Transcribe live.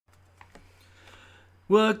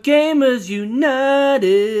We're Gamers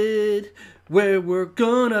United, where we're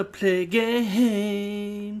gonna play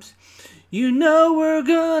games. You know we're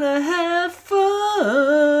gonna have fun.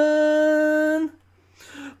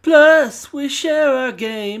 Plus, we share our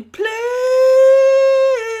gameplay.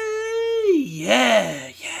 Yeah.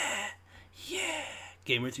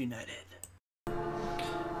 Gamers United.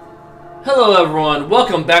 Hello everyone,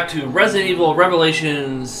 welcome back to Resident Evil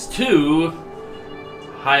Revelations 2.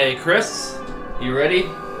 Hi Chris, you ready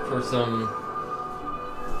for some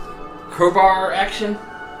crowbar action?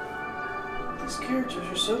 These characters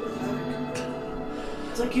are so pathetic.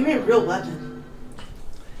 It's like, give me a real weapon.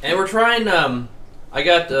 And we're trying, I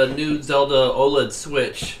got the new Zelda OLED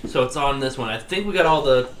Switch, so it's on this one. I think we got all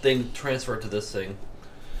the things transferred to this thing.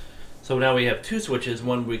 So now we have two switches,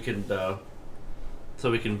 one we can, so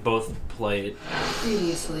we can both play it.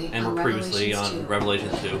 Previously, and we're previously on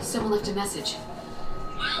Revelations 2. Someone left a message.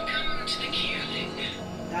 Welcome to the Keeling.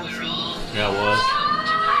 That was Yeah, it was.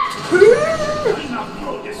 I'm not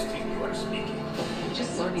protesting you are speaking.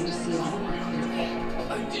 Just learning to see all more clearly.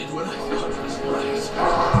 I did what I thought was right.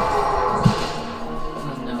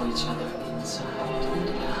 We'll know each other inside and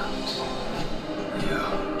out. You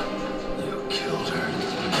killed her.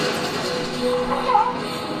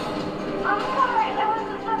 I'm sorry, it was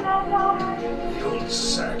just a bad daughter. The old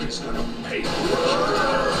sack is gonna pay for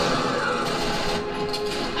it.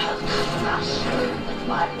 I'll crush her with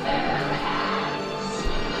my bare hands.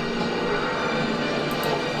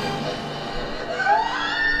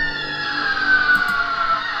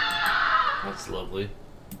 That's lovely.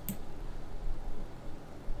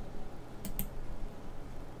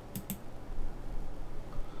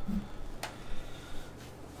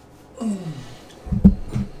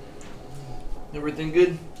 Everything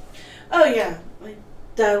good? Oh yeah, my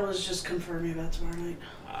dad was just confirming about tomorrow night.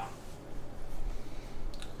 Wow.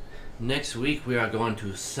 Next week we are going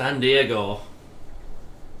to San Diego.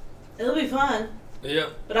 It'll be fun,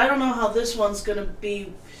 Yep. but I don't know how this one's gonna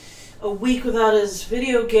be a week without his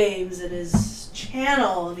video games and his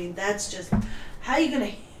channel. I mean, that's just, how are you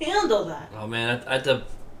gonna handle that? Oh man, I have to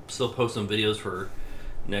still post some videos for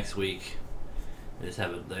next week. I just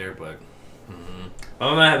have it there, but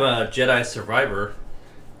I'm gonna have a Jedi Survivor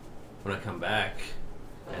when I come back,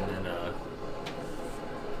 and then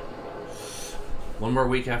one more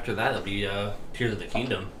week after that it'll be Tears of the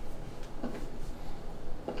Kingdom.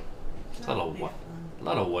 It's a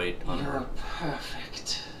lot of weight on her. You're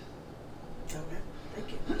perfect. Okay,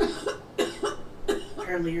 thank you.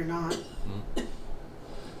 Apparently you're not.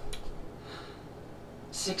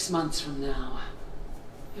 6 months from now,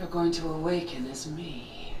 you're going to awaken as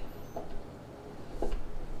me.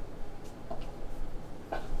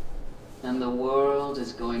 And the world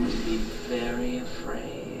is going to be very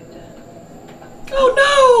afraid. Oh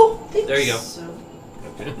no! There you go. So,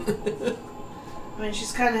 I mean,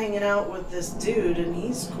 she's kind of hanging out with this dude, and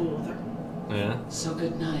he's cool with her. Yeah. So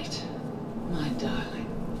good night, my darling.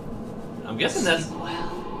 I'm guessing that's. Sleep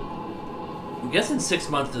well. I'm guessing 6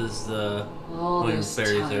 months is the All when this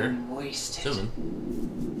Barry's time there. wasted.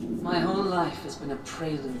 Assuming. My whole life has been a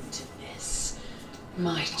prelude to this.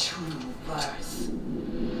 My true birth.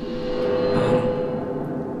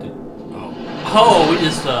 Oh, we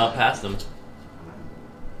just passed them.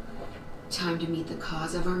 Time to meet the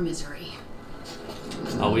cause of our misery.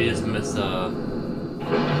 Oh, we just missed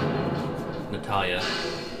Natalia.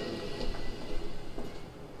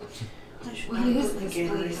 I should What not is put the this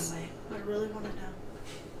game right place? away. I really want to know.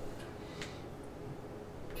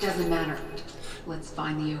 Doesn't matter. Let's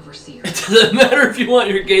find the overseer. It doesn't matter if you want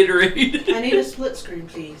your Gatorade. I need a split screen,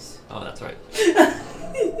 please. Oh, that's right.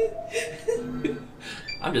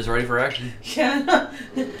 I'm just ready for action. Yeah,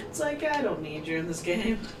 it's like, I don't need you in this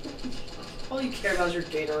game. All you care about is your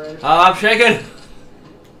Gatorade. I'm shaking.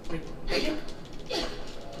 Wait, bacon?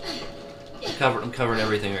 I'm covering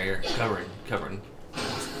everything right here. Covering.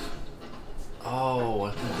 Oh,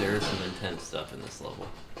 I think there's some intense stuff in this level.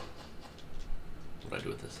 What do I do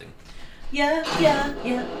with this thing? Yeah.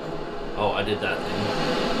 Oh, I did that thing.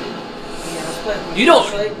 Yeah, let's play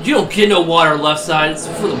with You don't get no water left side. It's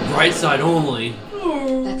for the right side only.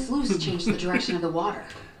 That sluice changed the direction of the water.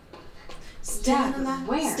 Staying Dad, alive,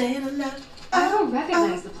 where? staying alive. I don't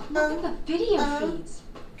recognize the place. Look at the video feeds.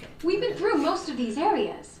 We've been through most of these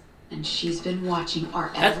areas. And she's been watching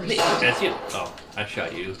our That's every me. step. That's you. Oh, I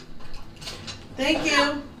shot you. Thank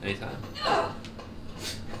you. Anytime.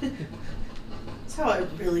 That's how I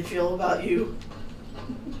really feel about you.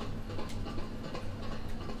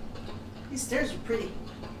 These stairs are pretty.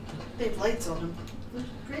 They have lights on them. They're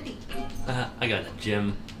pretty. I got a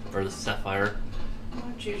gem for the sapphire.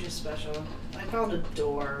 Aren't you just special? I found a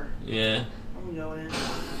door. Yeah. I I'm gonna go in.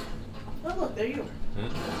 Oh look, there you are.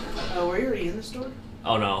 Hmm? Oh, were you already in the store?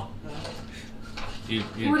 Oh no. No. You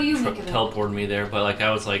What do you make of it? teleported me there, but like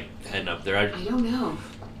I was like heading up there. I don't know.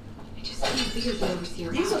 I just can't figure the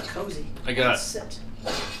overseer These out. look cozy. I got- Let's sit.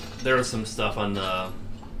 There was some stuff on the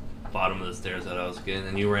bottom of the stairs that I was getting,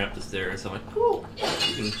 and you ran up the stairs. So I'm like, cool.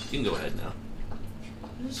 You can go ahead now.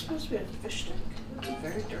 This is supposed to be a fish tank. It's a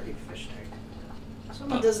very dirty fish tank.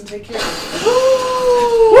 Someone Oh. doesn't take care of it.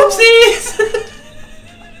 Whoopsies!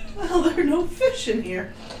 Well, there are no fish in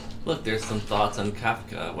here. Look, there's some thoughts on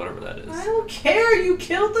Kafka, whatever that is. I don't care. You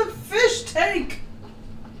killed the fish tank.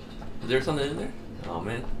 Is there something in there? Oh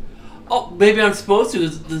man. Oh, maybe I'm supposed to.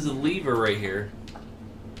 There's a lever right here.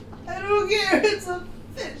 I don't care. It's a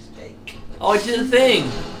fish tank. Oh, I did a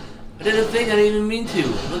thing. I did a thing I didn't even mean to.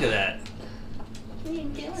 Look at that. You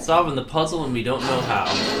didn't kill it. Solving the puzzle and we don't know how.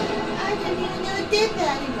 I didn't even know it did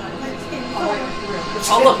that anymore. Let's get forward.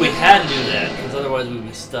 Oh look, we had to do that because otherwise we'd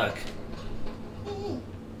be stuck.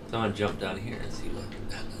 So I'm gonna jump down here and see what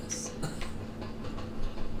happens.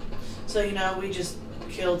 So, you know, we just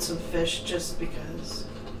killed some fish just because.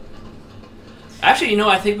 Actually, you know,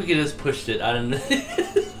 I think we could just pushed it. I don't know.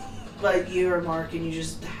 Like you or Mark, and you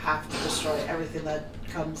just have to destroy everything that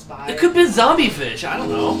comes by. It could be zombie fish. I don't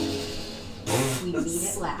know. We meet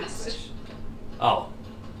at last. Oh.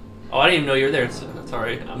 Oh, I didn't even know you were there.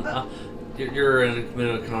 Sorry. You're in the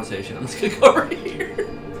middle of a conversation. I'm just gonna go over here.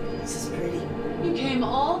 This is pretty. You came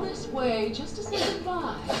all this way just to say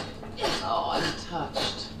goodbye. Oh, I'm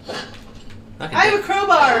touched. I I have a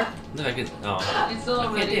crowbar! Look, I can. Oh. It's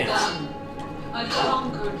already dance. done. I've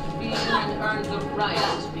conquered fear and earned the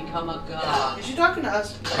right to become a god. Is she talking to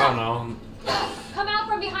us? I don't know. Come out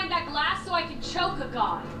from behind that glass so I can choke a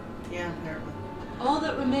god. Yeah, apparently. All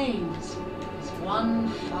that remains is one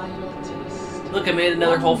final taste. Look, I made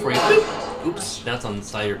another hole for you. Boop. Oops, that's on the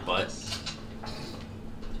side of your butt.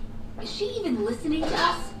 Is she even listening to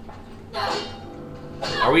us?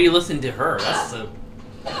 Are we listening to her? That's the.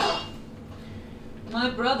 My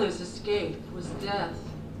brother's escape was death.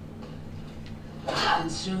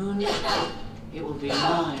 And soon, it will be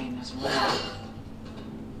mine as well.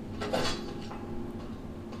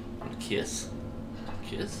 Kiss?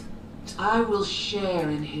 Kiss? I will share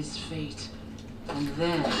in his fate, and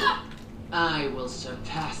then I will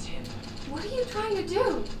surpass him. What are you trying to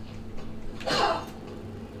do? I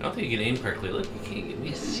don't think you can aim correctly. Look, you can't get me.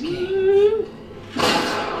 Escape.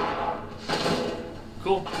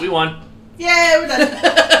 Cool, we won. Yay, we're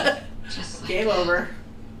done. Just Game over.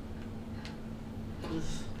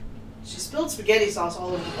 She spilled spaghetti sauce all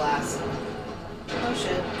over the glass. Oh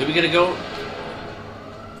shit. Did we get to go?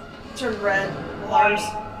 Turned red. Alarms.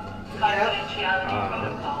 We get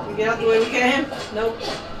out? We get out the way we came? Nope.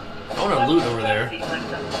 I want to loot over there.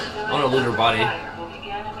 I want to loot her body.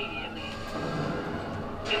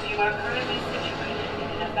 If you are currently situated in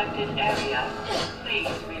an affected area, please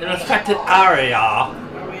An affected area. Are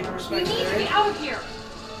we in a We respected need to be area? out of here.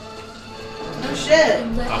 No shit.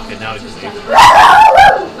 Okay, now we can leave.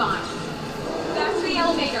 Fine. Back to the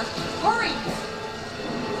elevator. Hurry!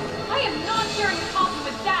 I am not sharing a coffin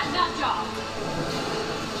with that nut job.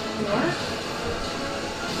 What?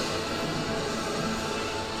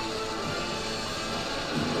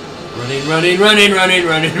 Running, running, running, running,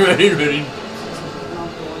 running, running, running.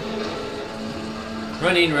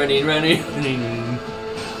 Running, running, running, running.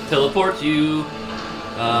 Teleport you.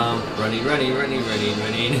 Running, running, running, running,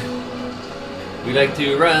 running. We like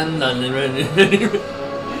to run, running, running, running.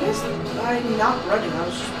 I guess I'm not running. I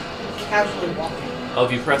was just casually walking. Oh,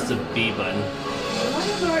 if you press the B button. Am I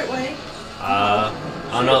in the right way? I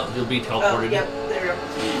don't know, you'll be Oh, teleported. yep. There we go.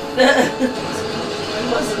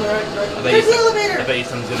 I was in the right direction. I bet There's you the elevator! I bet you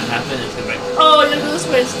something's gonna happen. It's gonna be like, oh, you gotta go this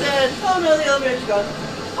way instead. Oh no, the elevator's gone.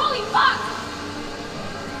 Holy fuck!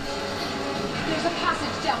 There's a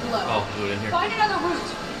passage down below. Oh, do it in here. Find another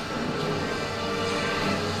route.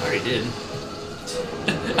 I already did.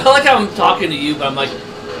 I like how I'm talking to you, but I'm like,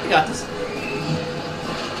 I got this.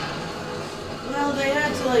 Well, they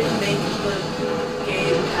had to like make the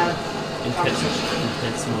game have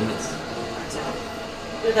Intense moments.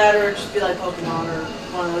 Either that or just be like Pokemon or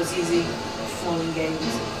one of those easy flowing games.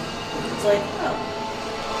 It's like, oh,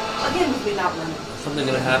 a game with me not running. Something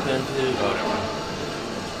gonna happen to. Oh, never mind.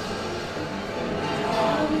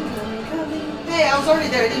 Hey, I was already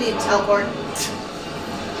there. I didn't need to teleport.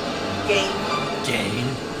 Game. Game.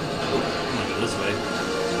 I'm gonna go this way. I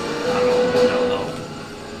don't know.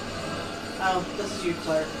 Oh, this is you,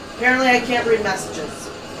 Claire. Apparently I can't read messages.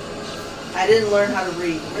 I didn't learn how to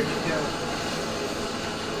read. Where'd you go?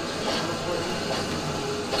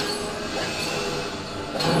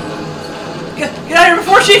 Get out of here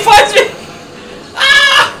before she finds me!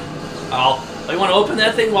 want to open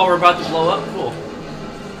that thing while we're about to blow up? Cool.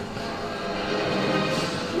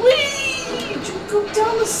 Whee! You go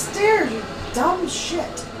down the stairs, you dumb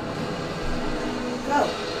shit. Go,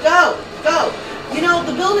 go, go. You know,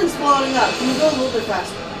 the building's blowing up. Can you go a little bit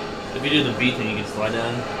faster? If you do the B thing, you can slide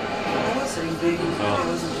down. I was saying big. I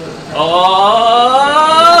wasn't joking.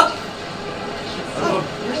 Oh!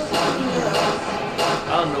 I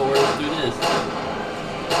don't know where this dude is.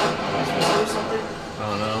 I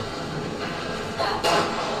don't know.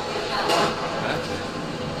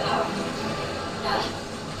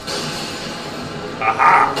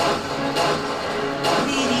 Aha!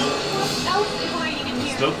 What else is hiding in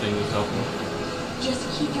here? Smoke thing was helping. Just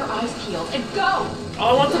keep your eyes peeled and go! Oh,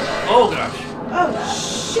 I want the. Oh gosh. Oh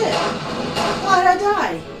shit! Why did I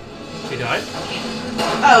die? He died?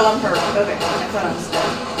 Oh, I'm hurt. Okay, I thought I was dead.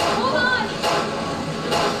 Hold on!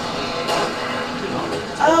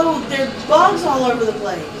 Oh, there are bugs all over the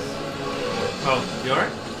place. Oh, you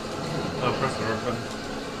alright? Oh, press the button.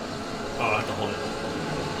 Oh, I have to hold it.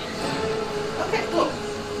 Okay, cool.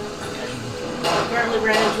 Apparently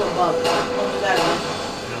ran into a bug. Only that I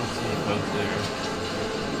don't see any bugs there.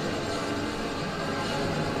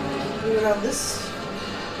 we were on this.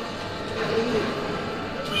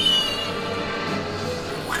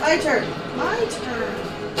 My turn. My turn.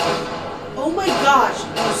 Oh my gosh,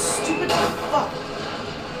 you stupid fuck.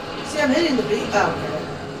 See, I'm hitting the B. Oh, okay.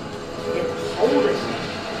 You have to hold it.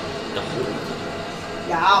 The hole.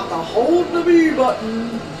 You have to hold the B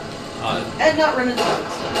button. And not run into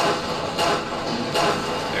bugs.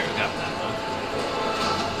 There, we got that one.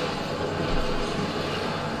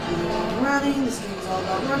 Running. This game's all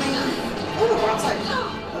about running. Oh, look, we're outside. Oh,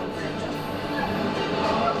 great job.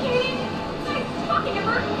 Okay. Nice fucking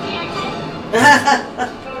emergency exit!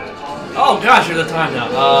 Oh gosh, there's a time now.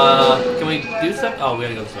 Can we do stuff? Oh, we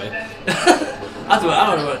gotta go this way. I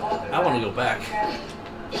don't know what. I want to go back.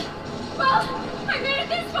 Well, I made it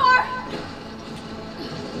this far!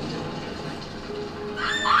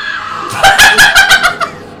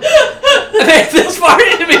 I made it this far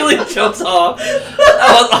and immediately jumps off.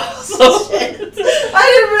 That was awesome. Shit. I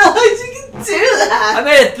didn't realize you could do that. I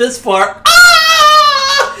made it this far.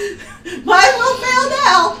 Ah! Might as well fail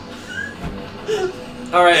now.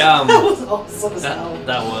 All right. That was awesome as hell.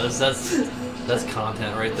 That's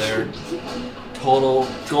content right there. Total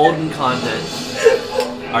golden content.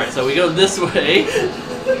 All right, so we go this way,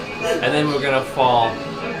 and then we're gonna fall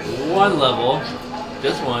one level,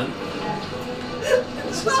 just one,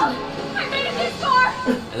 Well, I made it this far!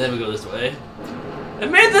 and then we go this way. I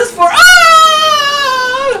made this far.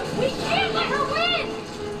 Ah! We can't let her win!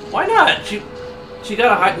 Why not? She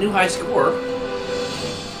got a new high score.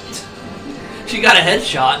 She got a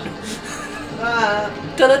headshot.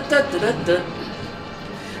 Da-da-da-da-da-da.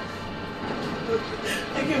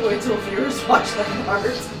 I can't wait till viewers watch that part.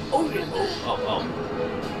 Oh, oh.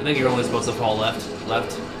 I think you're only supposed to fall left. Like,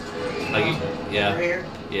 yeah. Over here.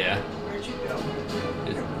 Yeah. Where'd you go?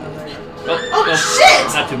 Oh,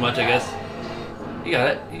 shit! Not too much, I guess. You got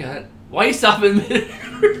it. Why are you stopping mid?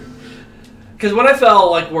 Because when I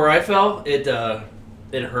fell, like where I fell, it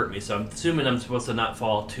hurt me. So I'm assuming I'm supposed to not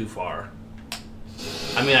fall too far.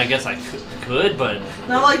 I mean, I guess I could, but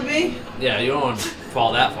Not like me? yeah, you don't want to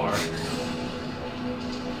fall that far.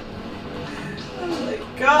 Oh my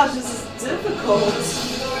gosh, this is difficult.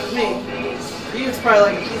 For me. For you, it's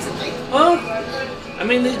probably like a piece of cake. Well, I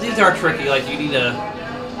mean, these are tricky. Like, you need to.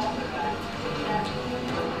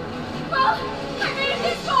 Well, I made it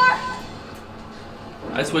this far!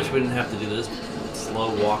 I just wish we didn't have to do this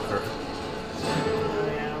slow walker.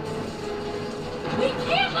 We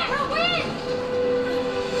can't let her win!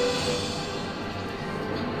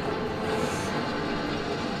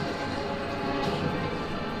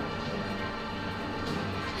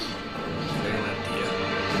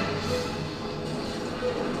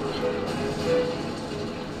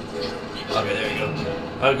 Okay, there you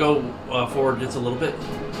go. Go forward just a little bit. A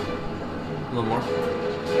little more.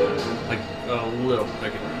 Like a little.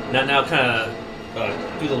 Okay. Now kind of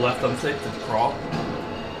do the left thumbstick to crawl,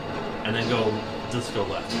 and then just go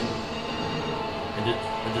left, and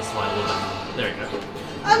just slide a little bit. There you go.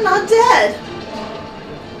 I'm not dead!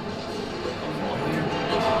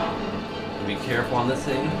 Be careful on this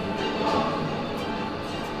thing.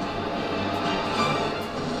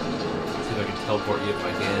 See if I can teleport you if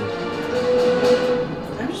I can.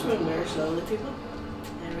 I'm just moving very slowly, people.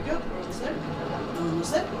 There we go. We're almost there.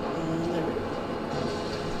 Almost there. And there we go.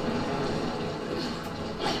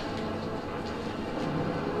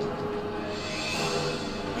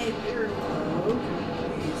 Hey, you're low.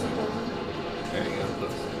 Easy. There you go.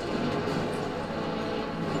 Close.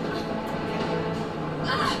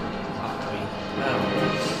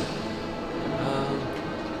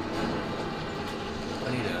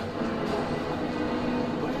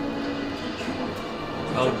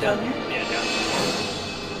 Oh, down here? Yeah, down.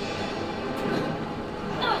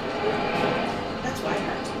 That's why it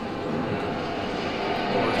hurt.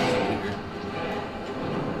 Or it's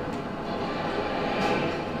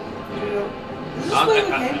Is this I way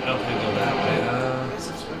don't we came? think go that way. I guess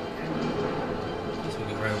it's where we came. Guess we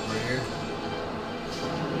go right over here.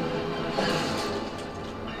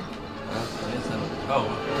 Oh.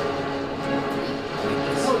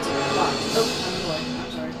 Oh, it's a box. Oh, I'm away.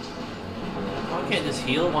 I'm sorry. I can't just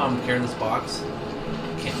heal while I'm carrying this box.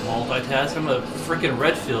 Can't multitask. I'm a freaking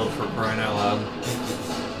Redfield for crying out loud.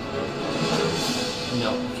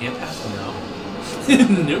 No, you can't pass them now.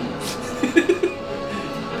 Nope.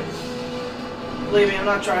 Believe me, I'm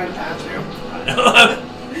not trying to pass you. I know.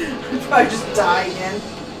 I'd probably just die again.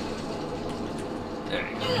 There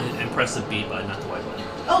you go. And press the B button, not the Y button.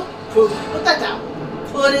 Oh, poop. Put that down.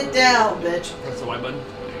 Put it down, bitch. Press the Y button.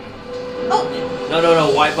 Oh!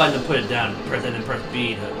 No. Y button to put it down. Press and then press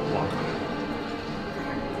B to walk on it.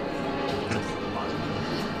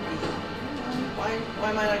 Why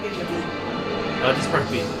am I not getting a B? Just press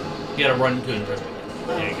B. You gotta run into it and press B.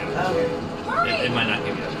 There you go. Okay. It might not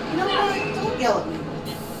give you that. You know what? Don't yell at me.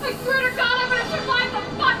 I swear to God, I'm gonna survive the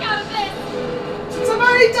fuck out of this! Since I've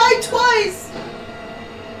already died twice!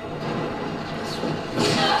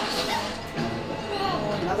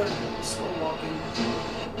 Oh, another slow walking.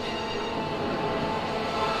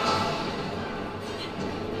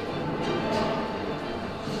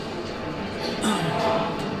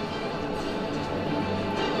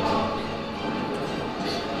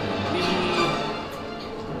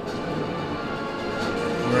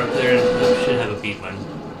 We're up there and we should have a B button.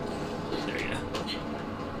 There you go.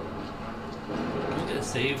 Can we get a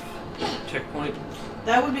save checkpoint?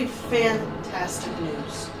 That would be fantastic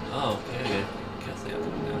news. Oh, okay. Guess they have to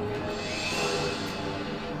go down here.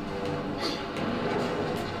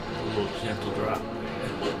 A little gentle drop.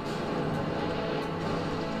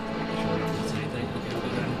 Is anything? Okay, we'll go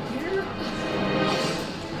down here.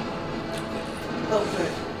 Oh,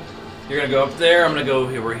 good. You're gonna go up there, I'm gonna go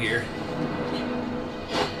over here.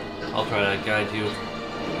 I'll try to guide you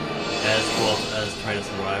as well as try to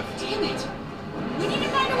survive. Damn it! We need to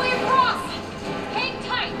find a way across! Hang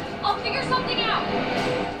tight! I'll figure something out!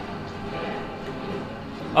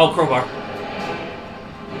 Oh, crowbar.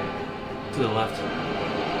 To the left.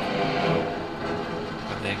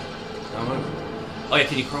 I think. Oh yeah,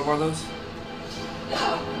 can you crowbar those?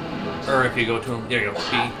 Or if you go to them, there you go.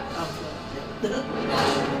 B.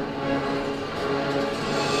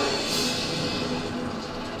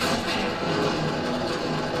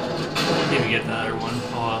 See if we get the other one.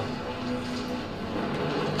 Oh,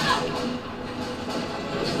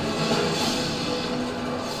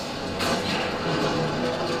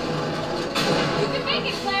 You can make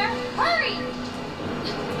it, Claire! Hurry!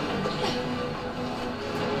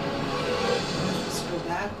 Let's go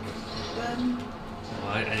back then.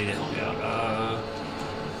 well, I need to help you out.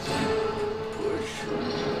 Push.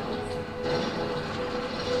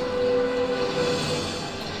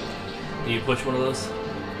 Can you push one of those?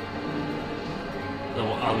 The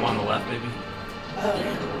one on the left, maybe? Oh,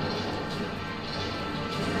 yeah.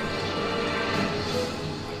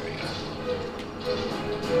 There you go.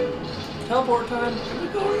 Teleport time. Here we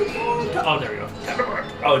go. Oh, there we go. Teleport.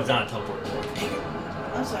 Oh, it's not a teleport anymore. Dang it.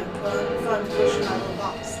 That's like fun pushing my little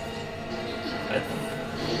box. I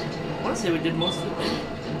want to say we did most of it.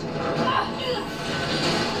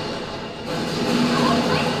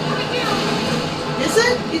 Is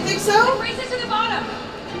it? You think so? Race it to the bottom!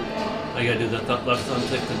 I gotta do the left thumb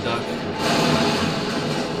stick to duck.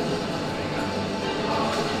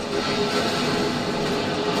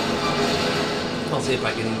 I'll see if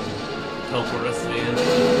I can teleport us to the end.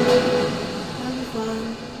 That'd be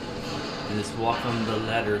fun. And just walk on the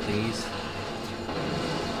ladder thingies.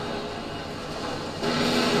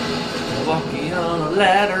 Walking on a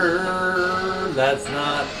ladder that's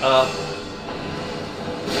not up.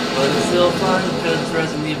 But it's still fun because it's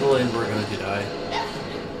Resident Evil and we're going to die.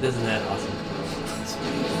 Isn't that awesome?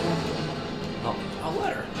 Oh, a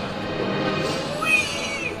ladder.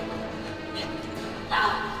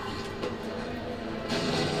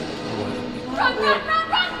 Run, run, run,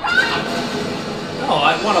 run, run! No,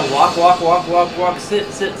 I want to walk, sit.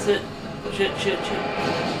 Shit.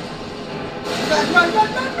 Run.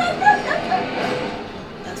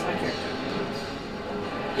 That's my character.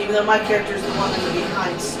 Even though my character's the one in the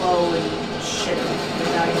behind, slow and shit.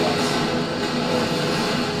 And now he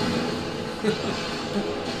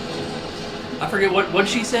I forget what'd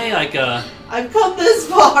she say? Like I've come this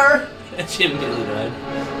far. and she immediately died.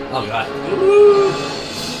 Oh god. Woo!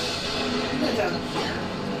 Down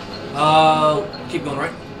here. Keep going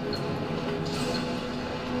right.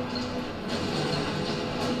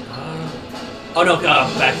 Oh no,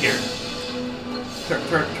 back here.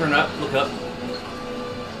 Turn up, look up.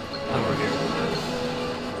 I'm over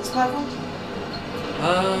here. This platform?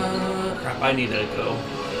 Crap, I need to go.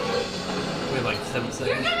 We have like 7 seconds.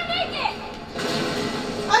 You're gonna make it!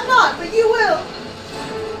 I'm not, but you will.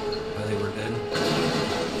 I think we're dead.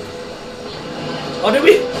 Oh,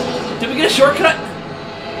 did we get a shortcut?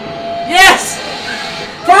 Yes!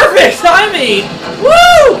 Perfect timing!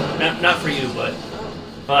 Woo! Not for you, but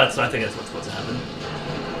I think that's what's supposed to happen.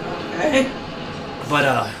 Okay.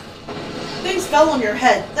 But Things fell on your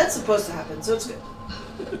head. That's supposed to happen, so it's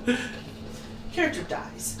good. Character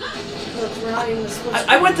dies. Look, we're not even supposed to.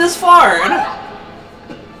 I went this far. And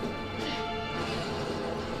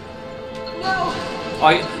No!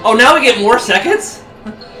 oh, now we get more seconds?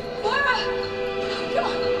 Moira! Come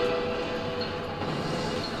on!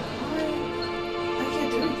 I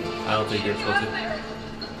can't do anything. I don't think you're Get supposed out of to. there!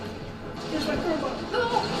 Here's my crowbar.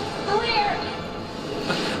 No! Clear!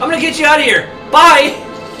 I'm gonna get you out of here. Bye!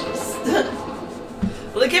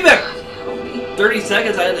 Well, give me 30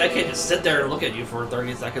 seconds. I can't just sit there and look at you for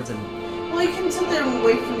 30 seconds and... Well, you can sit there and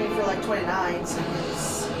wait for me for like 29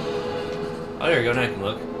 seconds. Oh, there you go. Now I can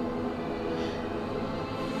look.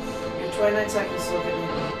 You have 29 seconds to look at me.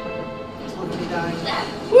 To look at me dying.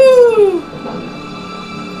 Woo!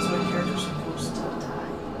 That's what character's supposed to die.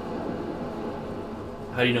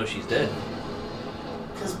 How do you know she's dead?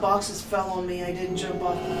 Because boxes fell on me. I didn't jump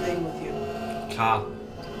off the thing with you. Ka.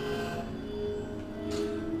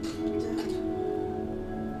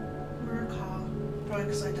 Probably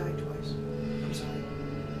because I died twice. I'm sorry.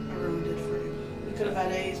 I ruined it for you. We could have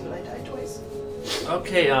had A's, but I died twice.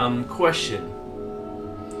 Okay, question.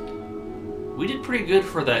 We did pretty good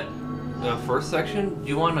for that first section. Do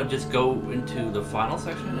you want to just go into the final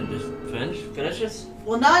section and just finish this?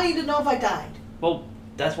 Well, now I need to know if I died. Well,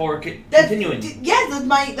 that's why we're continuing. Yeah, that's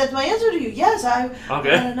my answer to you. Yes, I want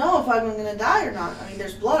Okay. to know if I'm going to die or not. I mean,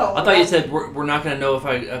 there's blood all over. I thought you said we're not going to know if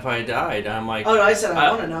I died. I'm like... Oh, no, I said I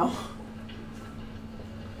want to know.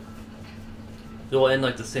 It'll end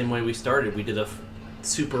like the same way we started. We did a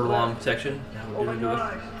super long section. Now we're going to do it.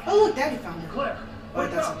 Oh, look, Daddy found her. Claire, Oh,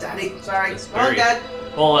 wait, that's not Daddy. Sorry. That's Wrong very- Dad.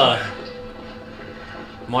 Well,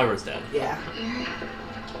 Moira's dead. Yeah.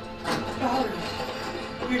 Daughter.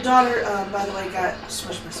 Your daughter, by the way, got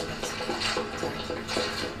smushed by some Sorry.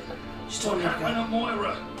 She told what me to happened go. to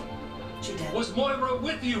Moira? She did. Was Moira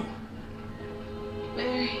with you?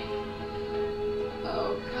 Mary.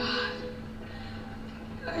 Oh, God.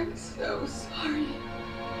 I'm so sorry.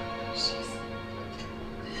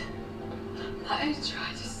 I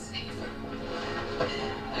tried to save her.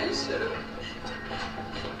 I should have.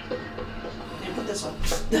 Yeah, put this on.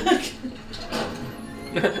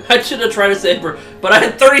 I should have tried to save her, but I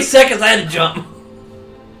had 30 seconds. I had to jump.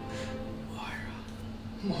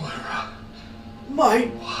 Moira. My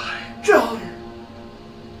Why? daughter.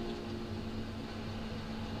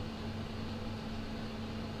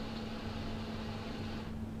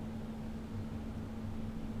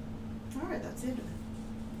 Alright, that's the end of it.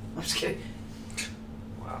 I'm just kidding.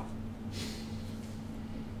 Wow.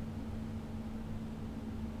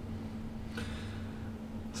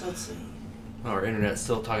 So let's see. Our internet's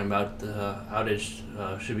still talking about the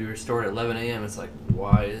outage should be restored at 11 a.m. It's like,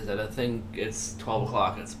 why is that a thing? It's 12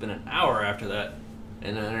 o'clock. It's been an hour after that,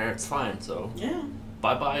 and the internet's fine. So Yeah.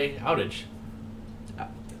 bye outage.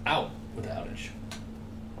 Out with the outage.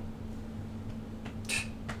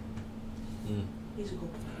 He's a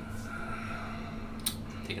good boy.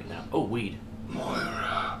 Taking a nap. Oh, weed.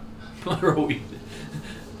 Moira. Moira weed.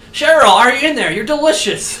 Cheryl, are you in there? You're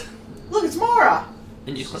delicious. Look, it's Moira.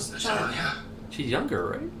 And you, Natalia. she's younger,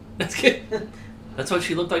 right? That's good. That's what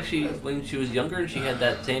she looked like when she was younger, and she had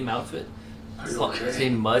that same outfit, Are you okay?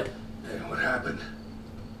 same mud. Hey, what happened?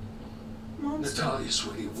 Monster. Natalia,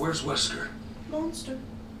 sweetie, where's Wesker? Monster.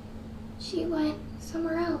 She went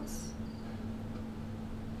somewhere else.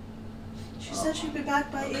 She said she'd be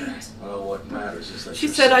back by 8. Well, what matters is that She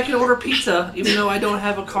you're said I safe. can order pizza even though I don't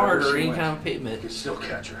have a card Wherever or she any went, kind of You payment. can still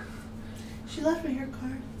catch her. She left me her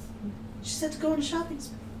card. She said to go on a shopping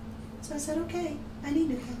spree. So I said, okay, I need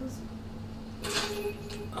new clothes.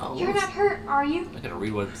 Oh, You're not hurt, are you? I gotta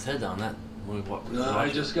read what it said on that. No, I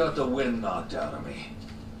just got the wind knocked out of me.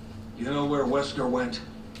 You know where Wesker went?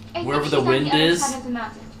 I think Wherever she's the on wind the other is? side of the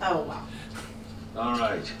mountain. Oh, wow. All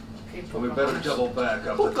right. Okay, Well, we better double back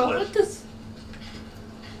up the Oh God, cliff. this.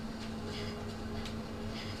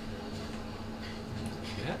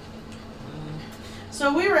 Yeah.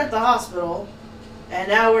 So we were at the hospital, and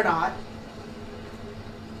now we're not.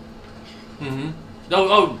 Mm-hmm.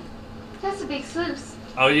 Oh, That's a big sluice.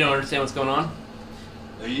 oh, you don't understand what's going on?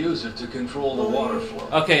 They use it to control the water flow.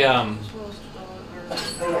 Okay, We're supposed to go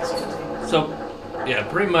Oh, yes, continue. So, yeah,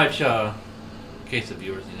 pretty much, in case the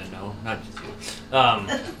viewers need to know, not just you.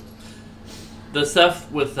 The stuff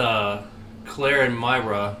with Claire and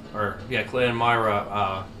Moira,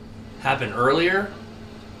 happened earlier,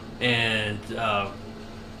 and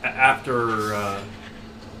after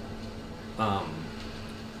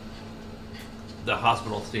the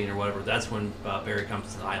hospital scene or whatever, that's when Barry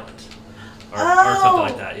comes to the island. Or something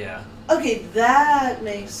like that, yeah. Okay, that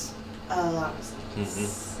makes a lot of sense.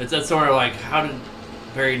 Mm-hmm. It's that sort of like, how did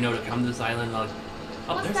Barry know to come to this island? Like,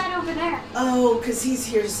 oh, What's there's... that over there? Oh, because he's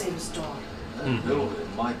here to save his daughter. That building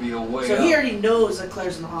might be a way So out. he already knows that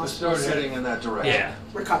Claire's in the Let's hospital. start heading in that direction. Yeah.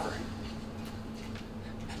 Recovering.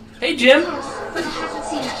 Hey, Jim! Close, but it hasn't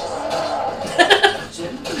seen us.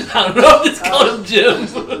 Jim? I don't know, just call him Jim.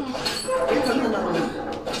 Here comes another one.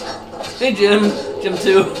 Hey, Jim. Jim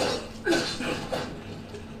 2.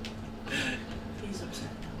 He's upset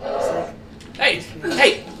now. He's like,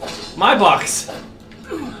 Hey! My box!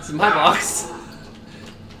 This is my box.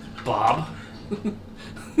 Bob. just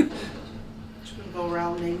gonna go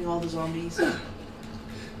around naming all the zombies.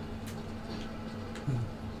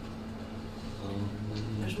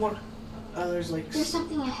 There's more. Oh, there's like There's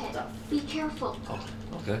something ahead. stuff. Be careful. Oh,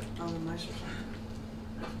 okay. Oh, the mice are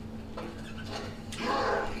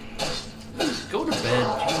Go to bed,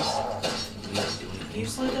 jeez. You need to do Can you anything.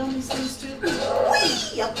 slow down these things too?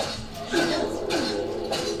 Whee! Yep.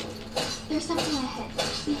 There's something ahead.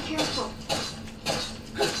 Be careful.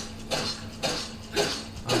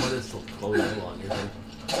 What is the clothes on your head?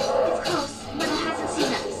 It's close, but it hasn't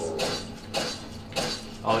seen us.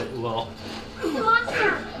 Oh, well. The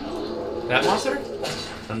monster! That monster?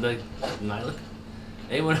 On the island?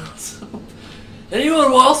 Anyone else?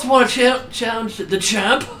 Anyone else want to challenge the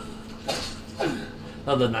champ?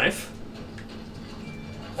 Oh, the knife?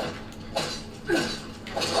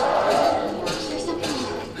 There's something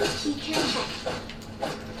ahead. Be careful.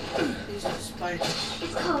 These are spiders.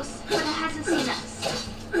 It's close, but it hasn't seen us.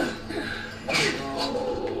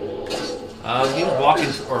 He was walking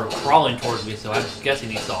or crawling towards me, so I'm guessing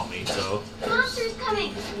he saw me, so. The monster's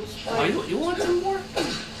coming! Oh, you want some more?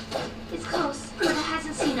 It's close, but it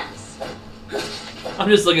hasn't seen us. I'm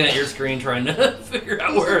just looking at your screen trying to figure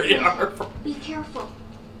out where they are. Be careful.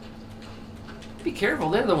 Be careful,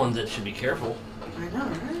 they're the ones that should be careful. I know,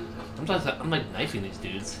 right? Sometimes I'm like knifing these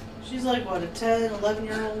dudes. She's like, what, a 10,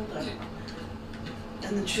 11-year-old? I don't know.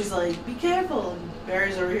 And then she's like, be careful. And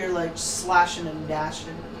Barry's over here, like, slashing and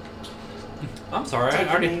dashing. I'm sorry, I Taking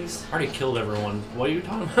already names. killed everyone. What are you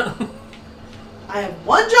talking about? I have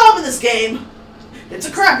one job in this game. It's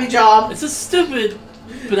a crappy job. This is stupid,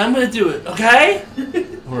 but I'm gonna do it, okay?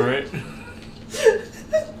 Alright.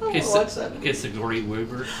 Okay, Watch that. okay, Sigourney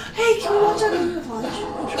Weaver. Hey, can we watch that movie with lunch?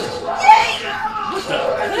 What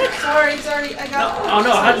the? Sorry, I got. Oh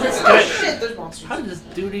no, how did this Oh guy? shit, there's monsters. How did this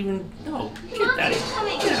dude even? No, The get that monster's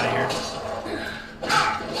coming! get out of here.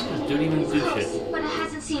 How did this dude even do Close, shit? but it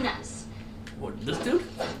hasn't seen us. What? This dude?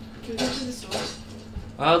 Can we get through this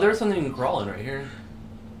door? There's something crawling right here.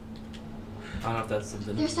 I don't know if that's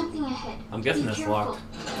something. There's something ahead. I'm guessing Be that's careful. locked.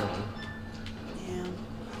 Yeah.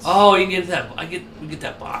 Oh, you can get that. We get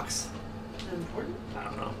that box. Is that important? I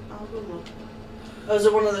don't know. I'll go look. Oh, is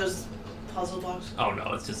it one of those puzzle boxes? Oh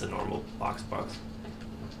no, it's just a normal box.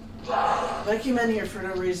 If I came in here for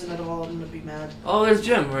no reason at all, I'm gonna be mad. Oh, there's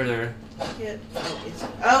Jim right there.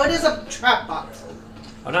 Oh, it is a trap box.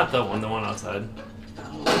 Oh, not that one. The one outside.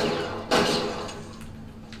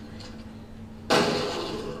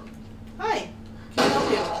 Hi. Can I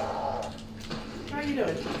help you? How are you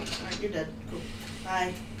doing? Alright, you're dead. Cool.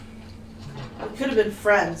 Hi. We could have been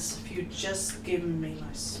friends if you'd just given me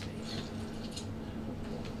my space.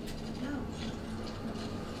 No.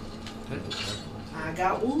 I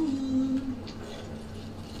got one.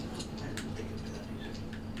 I didn't think of that either.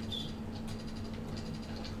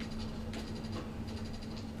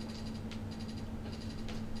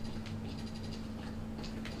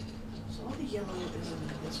 So all the yellow isn't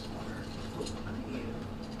in this corner. Oh, not you.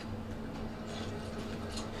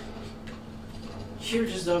 You're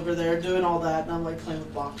just over there doing all that, and I'm like playing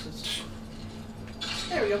with boxes.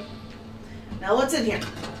 There we go. Now what's in here?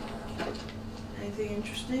 Anything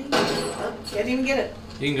interesting? Oh, can't even get it.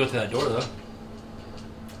 You can go to that door though.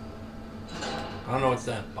 I don't know what's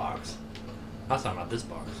that box. That's not this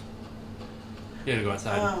box. You gotta go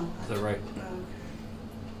outside. Oh. To the right. Okay.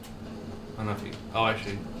 I don't know if you. Oh,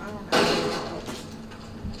 actually, I don't know.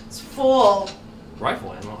 It's full.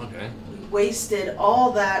 rifle ammo. Okay. We wasted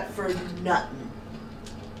all that for nothing.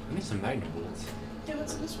 I need some magnum bullets. Yeah,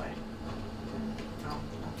 what's in this way? Oh.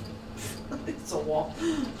 It's a wall. I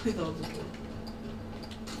thought it was a door.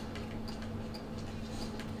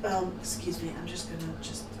 Excuse me. I'm just gonna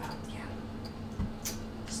yeah.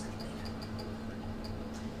 Just gonna leave.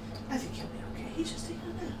 I think he'll be okay. He's just taking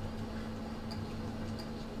a nap.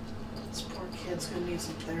 This poor kid's gonna need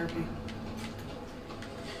some therapy.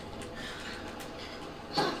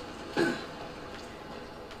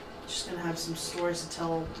 She's gonna have some stories to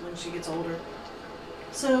tell when she gets older.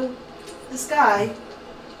 So, this guy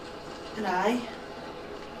and I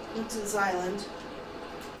went to this island.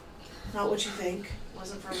 Not what you think.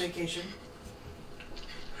 Wasn't for a vacation.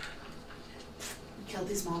 We killed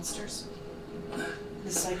these monsters. The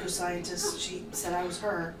psychoscientist, she said I was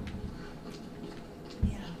her.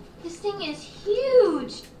 Yeah. This thing is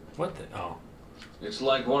huge. What the? Oh. It's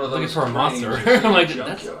like one of Looking those for a monster. cranes I'm like, in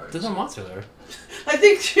there's junkyards. a monster there. I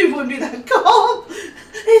think she wouldn't be that calm.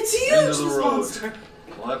 It's huge, End of this the road. monster.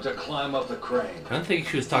 We'll have to climb up the crane. I don't think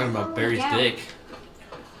she was talking about Barry's Yeah. dick.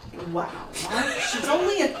 Wow. What? She's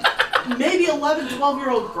only a maybe 11,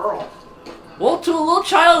 12-year-old girl. Well, to a little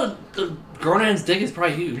child, the grown man's dick is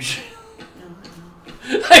probably huge.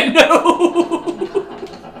 No, I know.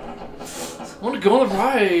 I want to go on the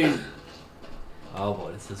ride. Oh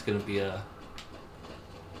boy, this is gonna be a.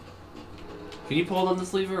 Can you pull on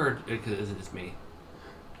this lever, or is it just me?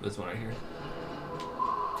 This one right here.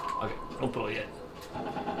 Okay, don't pull it yet.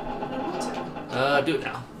 Do it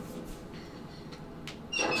now.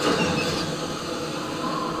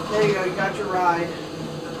 There you go. You got your ride.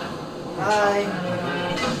 Bye.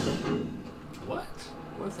 What?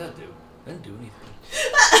 What does that do? That didn't do anything.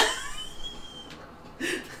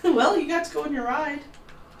 Well, you got to go on your ride.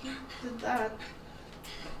 Did that.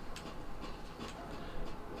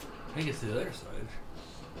 I think it's the other side.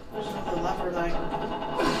 There's another lever that I can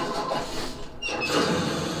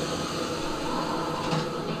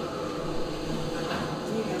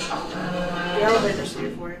There you go. The elevator's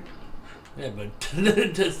here for you. Yeah, but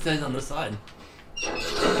it just stays on the side.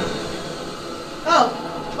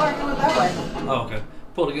 Oh, Clark, I went that way. Oh, okay.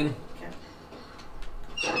 Pull it again. Okay.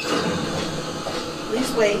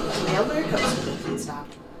 Please wait until the elevator comes to the feet stop.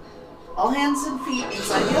 All hands and feet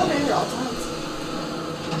inside the elevator at all times.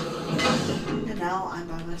 And now I'm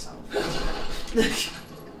by myself. I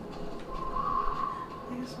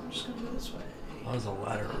guess I'm just gonna go this way. Oh, there's a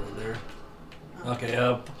ladder over there.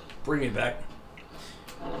 Okay, bring me back.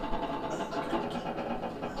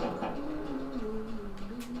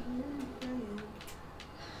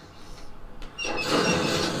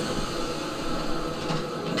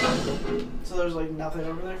 So there's like nothing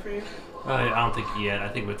over there for you? I don't think yet. I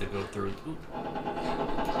think we have to go through. Ooh.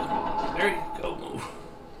 There you go. Move.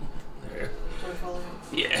 There. Do I follow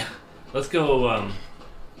you? Yeah. Let's go. I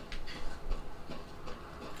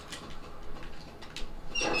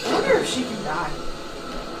wonder if she can die.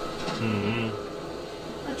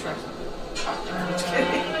 I'll try something. I'm just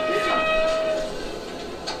kidding.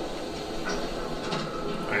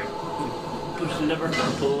 Alright. Push the lever.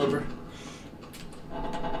 Pull the lever.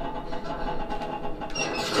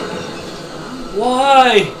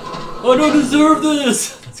 Why? I don't deserve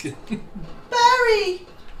this! That's good. Barry!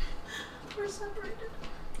 We're separated.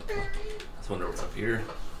 Barry. Let's wonder what's up here.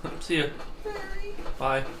 See ya. Barry.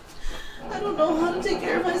 Bye. I don't know how to take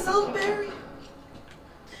care of myself, Barry.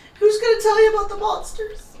 Who's gonna tell you about the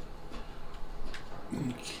monsters?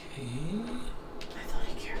 Okay. I thought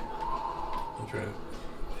he cared about I'm trying to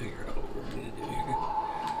figure out what we're going to do here.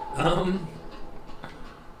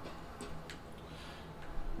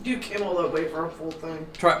 You came all that way for a full thing.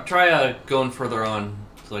 Try going further on,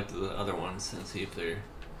 select the other ones, and see if you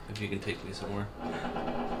can take me somewhere.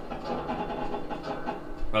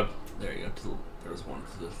 Oh, there you go. There was one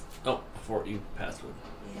to this. Oh, before you passed one.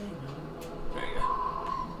 Yeah, I know. There you go.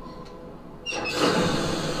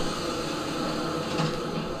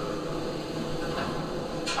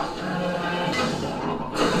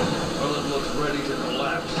 Well, it looks ready to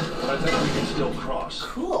collapse, but I think we can still cross.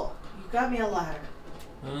 Cool. You got me a ladder.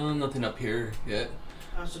 Nothing up here yet.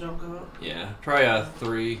 Oh, so don't go up. Yeah, try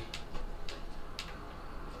 3.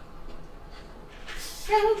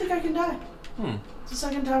 Yeah, I don't think I can die. Hmm. It's the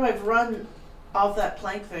second time I've run off that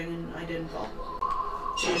plank thing and I didn't fall.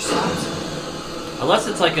 She just stops. Unless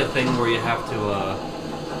it's like a thing where you have to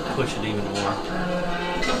push it even more.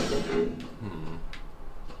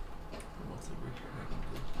 What's over here I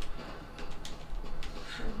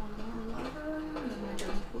One more lever, and then I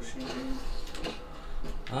can push it. can do?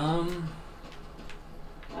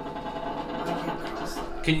 I can't cross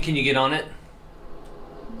that. Can you get on it?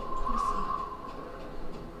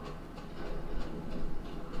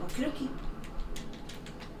 Okie dokie.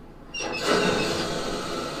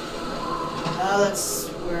 Oh, that's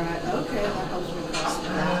where okay, that helps me cross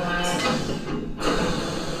that.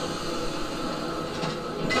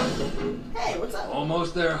 what's up?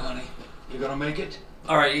 Almost there, honey. You gonna make it?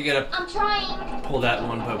 All right, you gotta I'm trying. pull that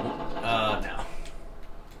one, but no.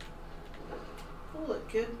 Pull it,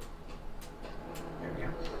 kid. There we go.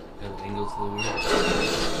 Got the angles to the weird.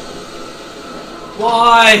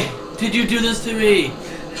 Why did you do this to me?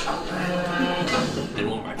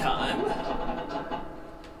 And one more time.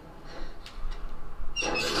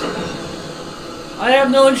 I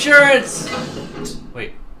have no insurance.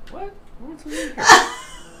 Wait, what? What's weird here?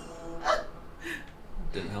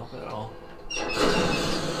 Didn't help at all.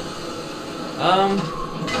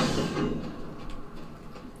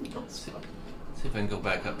 See if I can go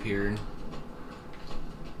back up here. And...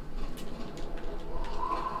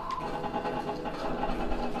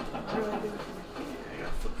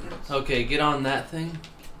 Okay, get on that thing.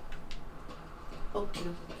 Okay.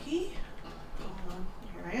 Hold on.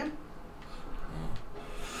 Here I am.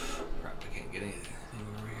 Crap, I can't get anything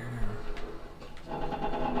over here.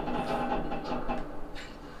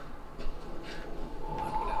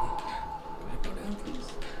 Go down, please.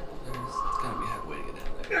 There's gotta be a way to get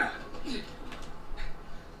down there.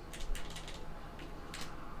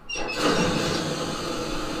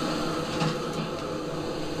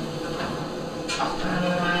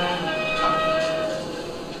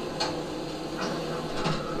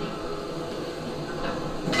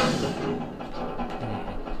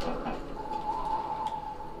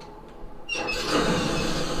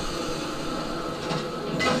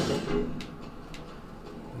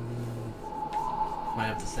 Might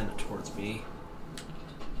have to send it towards me.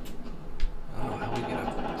 I don't know how we get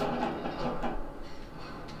up there.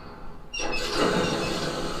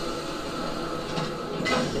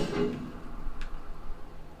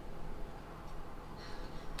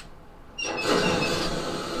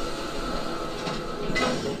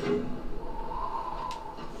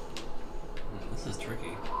 This is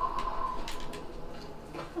tricky.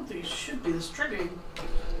 I don't think it should be this tricky.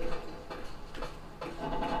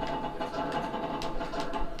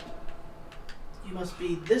 You must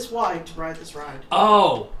be this wide to ride this ride.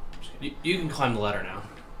 Oh! You can climb the ladder now.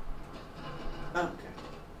 Oh, okay.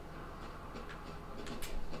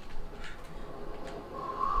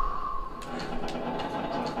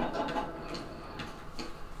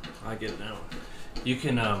 I get it now. You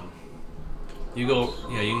can, you go,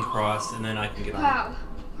 yeah, you can cross, and then I can get on. Wow,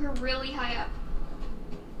 we're really high up.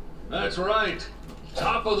 That's right.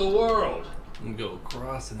 Top of the world. You can go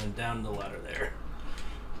across and then down the ladder there.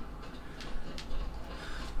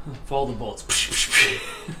 Follow the bolts.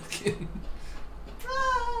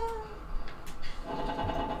 Ah,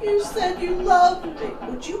 you said you loved me.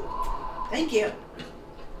 Would you? Thank you.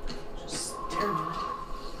 Just staring at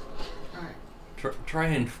it. Alright. Try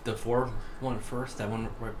in the fourth one first, that one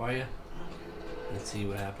right by you. Let's see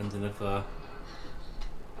what happens, and if,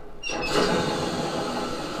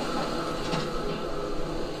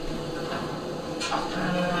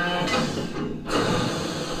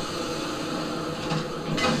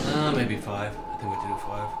 maybe 5. I think we have to do 5.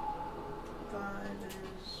 5 is...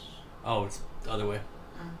 Oh, it's the other way.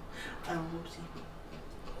 Oh, whoopsie.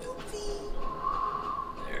 Whoopsie.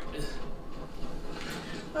 There it is.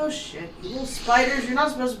 Oh shit, you little spiders, you're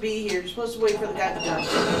not supposed to be here. You're supposed to wait for the guy to die.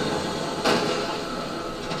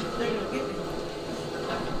 They're gonna get me.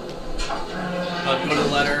 Go to the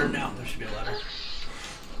ladder. No, there should be a ladder.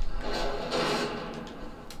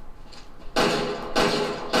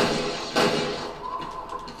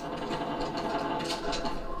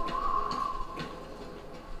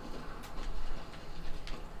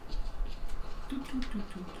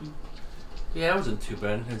 Yeah, it wasn't too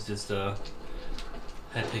bad. It's just, had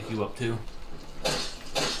to pick you up too.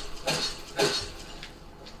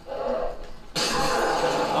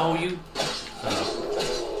 Oh, you...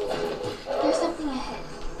 There's something ahead.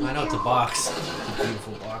 Be I know it's a careful. box. It's a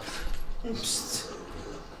beautiful box. Oops.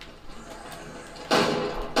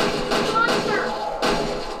 Monster!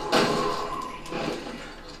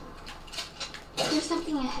 There's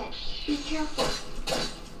something ahead. Be careful.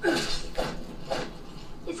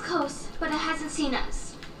 It's close, but it hasn't seen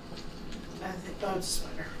us. I think, oh, it's a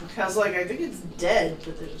spider. I was like, I think it's dead,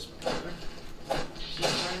 but there's a spider. Okay,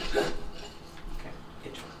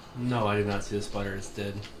 good job. No, I did not see the spider. It's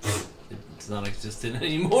dead. It's not existent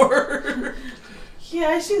anymore. Yeah,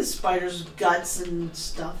 I see the spider's guts and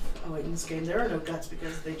stuff. Oh wait, in this game there are no guts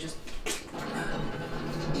because they just...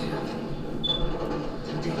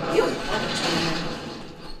 You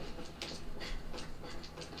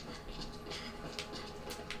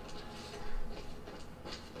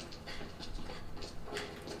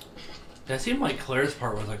That seemed like Claire's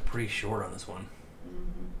part was like pretty short on this one.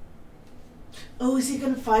 Oh, is he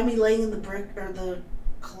gonna find me laying in the brick or the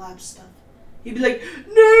collapsed stuff? He'd be like,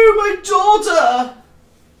 "No, my daughter!"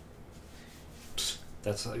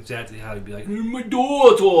 That's exactly how he'd be like, my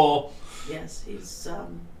daughter! Yes, he's,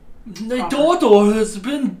 My daughter has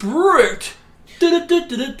been bricked!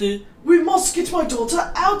 We must get my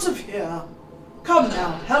daughter out of here! Come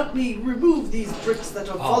now, help me remove these bricks that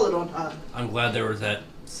have fallen on her. I'm glad there was that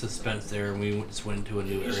suspense there and we just went into a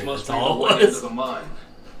new This area. must That's be all the it way into was. the mine.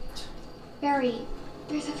 Barry,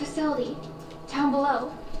 there's a facility down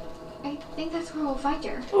below. I think that's where we'll find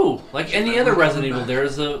her. Ooh, like any other Resident Evil,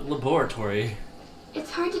 there's a laboratory. It's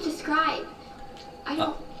hard to describe. I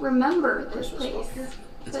don't remember this place.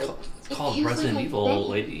 It's But called it feels Resident like I've Evil, been-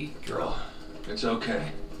 lady, girl. It's okay.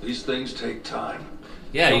 These things take time.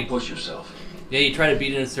 Yeah, Don't you, push yourself. yeah, you try to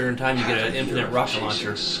beat it at a certain time, you get an infinite You're rocket chasing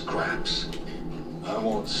launcher. Scraps. I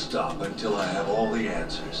won't stop until I have all the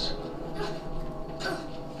answers.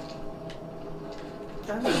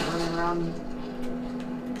 I'm just running around.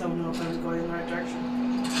 Don't know if I'm going in the right direction.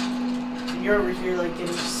 And you're over here, like,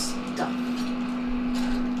 getting stuck.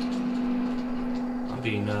 I'm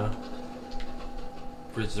being,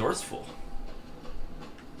 resourceful.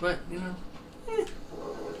 But, you know,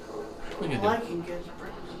 what are you All I gonna can get is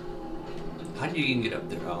bricks. do? How do you even get up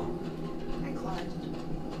there? Oh. I climbed.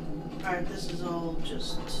 Alright, this is all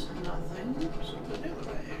just nothing. So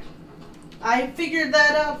anyway, I figured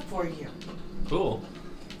that out for you. Cool.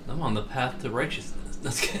 I'm on the path to righteousness.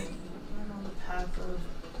 That's good. I'm on the path of...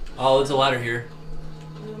 Oh, there's a ladder here.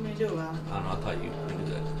 What do you want me to do about it? I don't know, I thought you could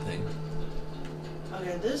do that thing.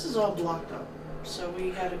 Okay, this is all blocked up. So we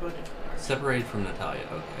gotta go different. Separated from Natalia,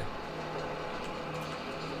 okay.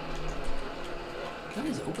 Can I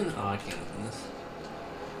just open it? Oh, I can't open this.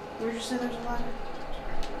 Where'd you say there's a ladder?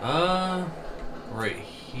 Right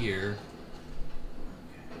here.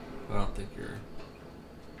 I don't think you're...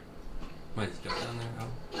 Might just jump down there.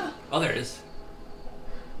 Oh, oh there it is.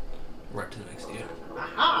 Right to the next to you.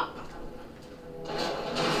 Aha!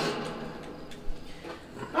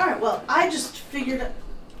 Alright, well, I just figured out...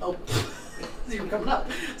 Oh, you're coming up.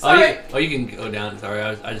 Sorry! Oh, you can go down. Sorry,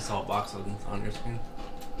 I just saw a box on your screen.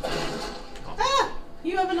 Ah!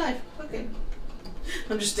 You have a knife. Okay.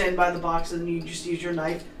 I'm just standing by the box and you just use your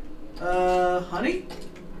knife. Honey?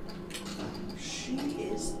 She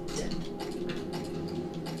is dead.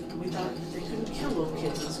 We thought they couldn't kill little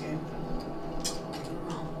kids in this game.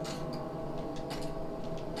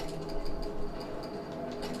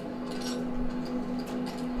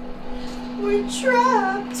 We're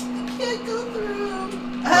trapped. Can't go through.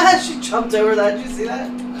 Ah, she jumped over that. Did you see that?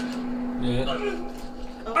 Yeah.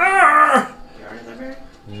 Oh. Ah! You alright there, Barry?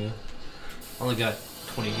 Yeah. Only got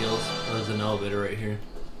 20 heals. There's an elevator right here.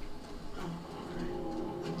 Oh,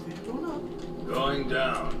 alright. We're going up. Going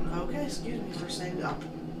down. Okay, excuse me for saying up.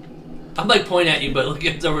 I'm like pointing at you, but look,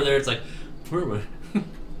 it's over there. It's like, where am I?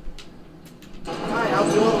 Fine,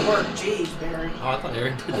 I'll do all the work. Jeez, Barry. Oh, I thought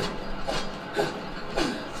Aaron did it.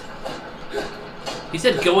 He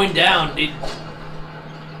said going down. He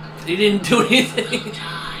didn't do anything.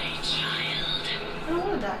 Die, child. I don't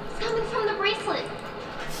want to die. It's coming from the bracelet.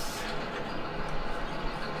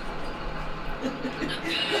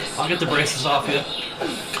 I'll get the braces off you.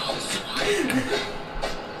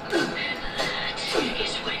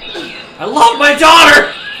 I love my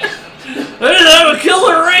daughter! I didn't have a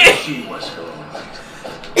killer ring! She was her own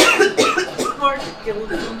right. Mark, kill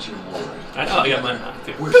me. Don't you worry. I know, I got mine off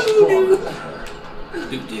too. We're stronger than her.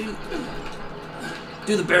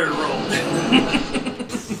 Do the barrel roll.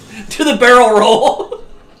 Do the barrel roll.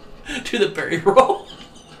 Do the barrel roll.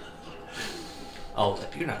 Oh,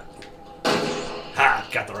 you're not. Ha!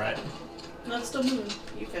 Got the rat. No, it's still moving.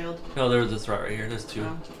 You failed. No, there's this rat right here. There's two.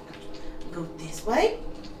 Oh. Go this way.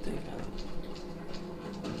 Then we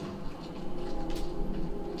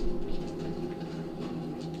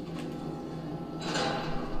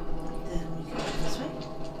go this way.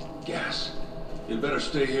 Gas. You'd better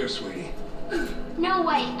stay here, sweetie. No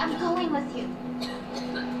way. I'm going with you.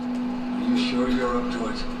 Are you sure you're up to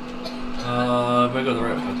it? I'm gonna go the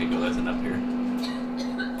right way. Okay, go. That's enough here.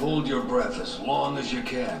 Hold your breath as long as you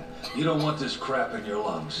can. You don't want this crap in your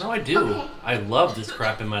lungs. No, I do. Okay. I love this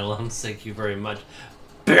crap in my lungs. Thank you very much,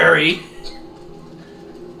 Barry.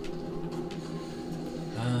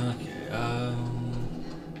 Okay.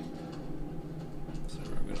 So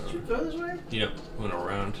we're Did you gonna. go this way? Yep. Went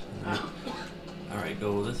around. Oh. All right.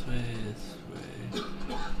 Go this way. This way.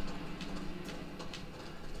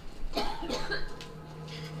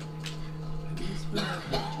 Maybe this way.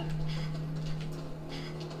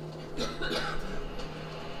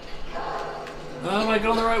 Am I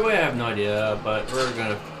going the right way? I have no idea, but we're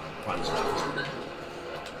gonna find this out.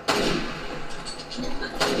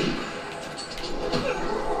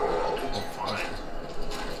 Oh, fine.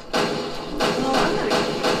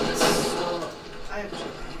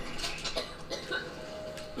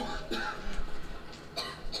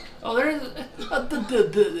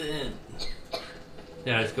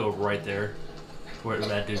 Yeah, just go right there. Where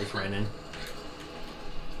that dude just ran in.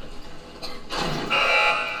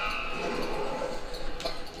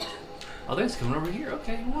 Oh, they're just coming over here.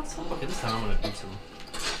 Okay, who wants some? Okay, this time I'm gonna do some.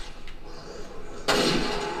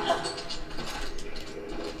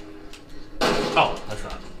 Oh, that's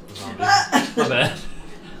not a zombie. My bad.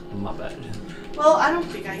 My bad. Well, I don't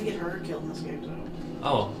think I can get her killed in this game, so.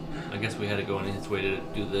 Oh, I guess we had to go in its way to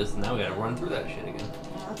do this, and now we gotta run through that shit again.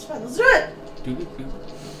 Well, that's fine. Let's do it! Do it, do it.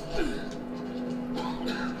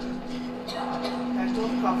 Back to the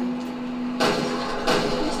coffee.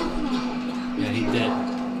 There's something ahead. Yeah, he did.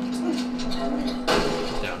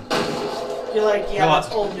 Down. You're like, yeah, No, that's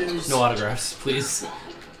old news. No autographs, please.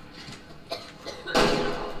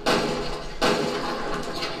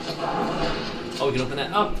 Oh, we can open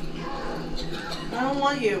that up. I don't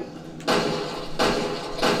want you.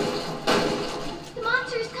 The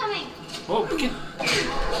monster's coming! Whoa, get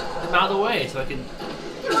him out of the way so I can.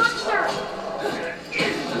 The monster!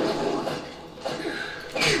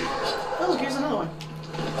 Oh, look, here's another one.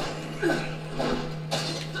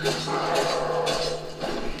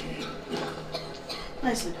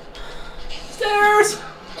 Nicely done. Stairs!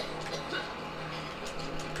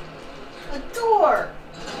 A door!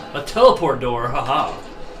 A teleport door, haha.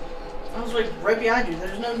 I was like right behind you.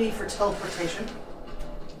 There's no need for teleportation.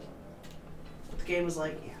 But the game was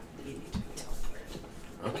like, yeah, you need to be teleported.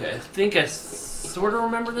 Okay, I think I sort of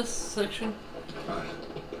remember this section.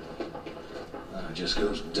 It just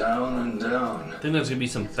goes down and down. I think there's gonna be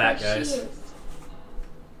some fat She guys. is.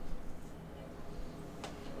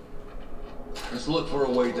 Let's look for a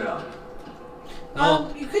way down.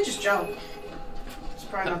 Oh, You could just jump. It's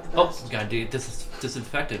probably not the oh, best. God, dude, this is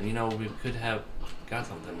disinfectant. You know, we could have got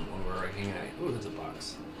something when we were hanging out. Ooh, there's a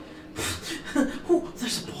box. Oh,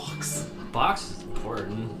 there's a box. Box is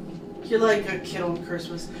important. You're like a kid on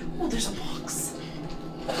Christmas. Oh, there's a box.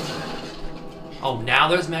 Oh, now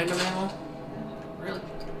there's magnum ammo? Really?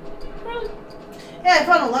 Really? Yeah, I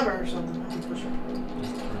found a lever or something. I can push it.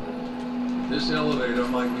 This elevator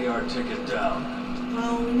might be our ticket down.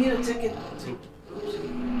 Well, we need a ticket. Oop.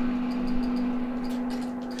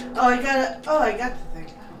 Oh, I got it. Oh, I got the thing. I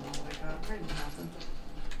don't know what I got. I didn't nothing.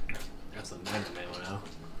 Got some magnum ammo now.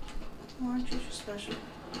 Oh, aren't you just special?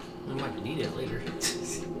 We might need it later.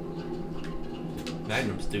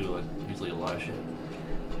 Magnums do like usually a lot of shit.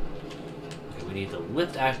 Okay, we need the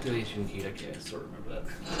lift activation key. Okay, I sort of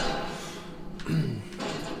remember that.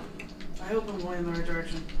 I hope I'm going in the right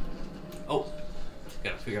direction. Oh,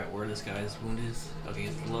 gotta figure out where this guy's wound is. Okay,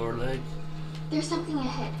 it's the lower leg. There's something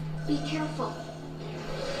ahead. Be careful.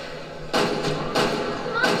 The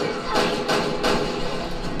monster's coming!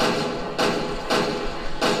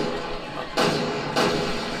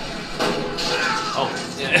 Oh,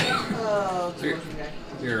 yeah. Oh, it's a Here. working guy.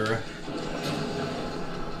 You're.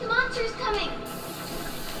 The monster's coming!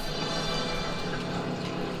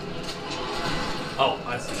 Oh,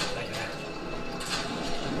 I see that guy.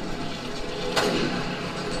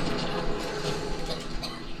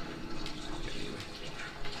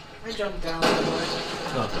 I jumped down. By the way.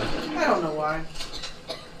 Okay. I don't know why.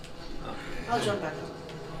 Okay. I'll jump back up.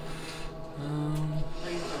 Um, Oh,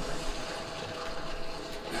 you jump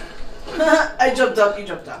back. I jumped up. You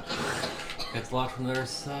jumped down. it's locked from the other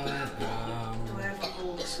side. Do I have a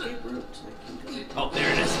little escape route? I can go? Oh,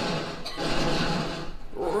 there it is.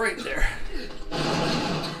 Right there.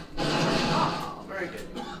 Oh, very good.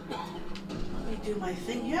 Let me do my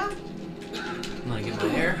thing here. I'm gonna get my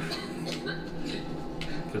hair.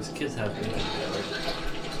 Because kids have me.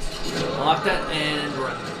 Unlock that and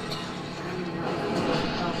run.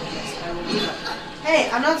 Oh, yes, I will do that. Hey,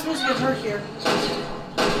 I'm not supposed to get hurt here.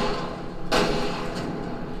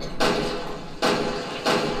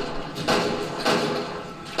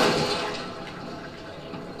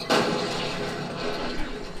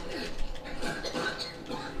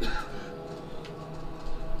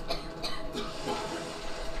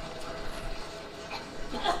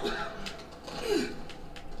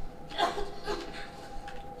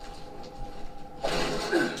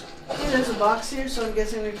 There's a box here, so I'm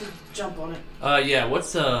guessing we can jump on it. Yeah,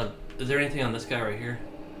 what's, is there anything on this guy right here?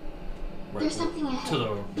 Right, There's something ahead. to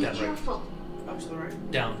the, Be yeah, right, careful. Up to the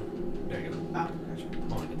right. down. There you go. Oh, gotcha. I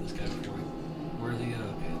want to get this guy before we, where's he?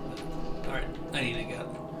 Okay. Alright, I need to go.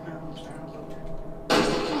 Oh, I'm sorry, I'll go there. There's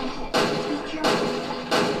something ahead. Be careful.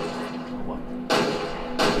 What?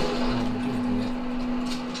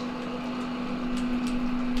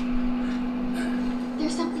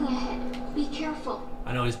 There's something ahead. Be careful.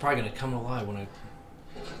 I know he's probably gonna come alive when I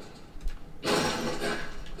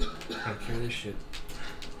carry this shit.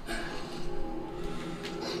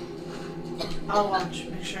 I'll watch.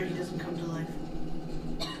 Make sure he doesn't come to life.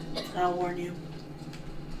 And I'll warn you.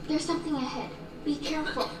 There's something ahead. Be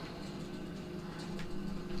careful.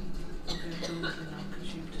 Okay, don't look now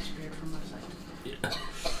because you've disappeared from my sight. Yeah.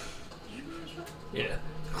 Yeah.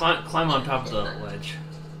 Climb on top of the ledge.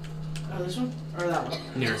 Oh, this one? Or that one?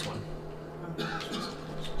 Nearest one. Okay, this one's the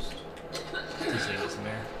closest. Just so you get some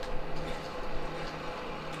air.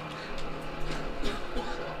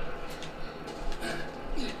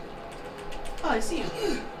 Oh, I see you.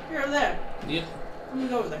 You're over there. Yep. Let me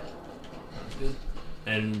go over there. Good.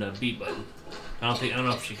 And B button. I don't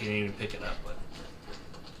know if she can even pick it up, but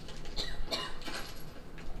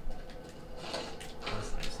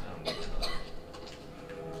that's nice.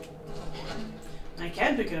 I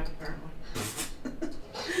can pick it up apparently.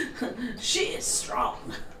 She is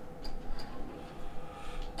strong.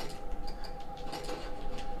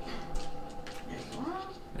 There you are.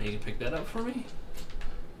 Now you can pick that up for me.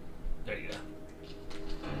 There you go.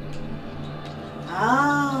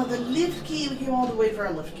 Ah, the lift key. We came all the way for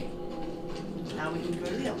our lift key. Now we can go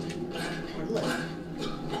to the elevator. Or the lift.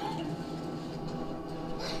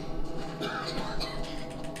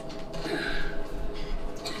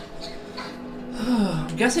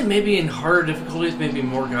 I'm guessing maybe in harder difficulties, maybe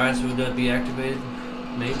more guys would be activated.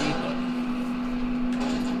 Maybe, but.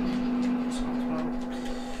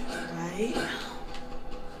 Right.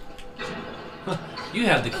 You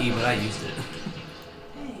have the key, but I used it.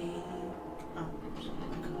 Hey. Oh.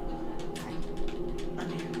 Hi. I'm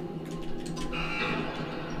here.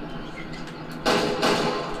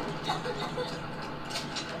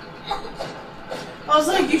 I was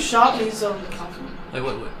like, you shot me, so I'm confident. Like,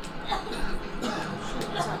 what?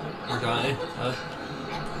 What's happening? We're dying.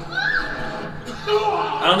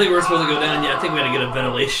 I don't think we're supposed to go down yet. I think we gotta get a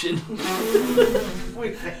ventilation.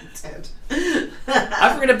 We fainted.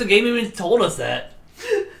 I forget if the game even told us that.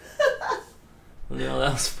 No,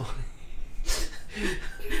 that was funny.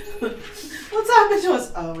 What's happened to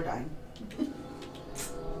us? Oh, we're dying.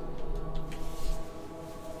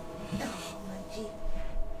 Oh, my gee.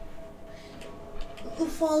 You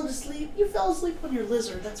fallen asleep? You fell asleep on your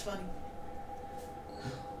lizard. That's funny.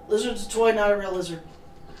 Lizard's a toy, not a real lizard.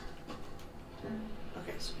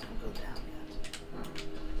 Okay, so we don't go down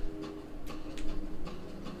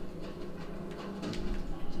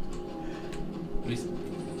yet.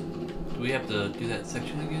 Do we have to do that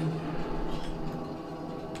section again?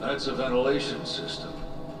 That's a ventilation system.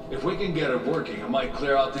 If we can get it working, it might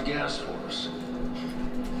clear out the gas for us.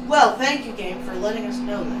 Well, thank you, game, for letting us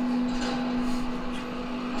know that.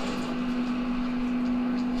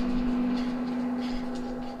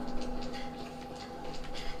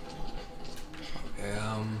 Okay,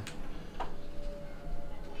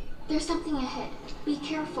 There's something ahead. Be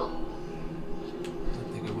careful. I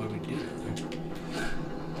think of what we do there.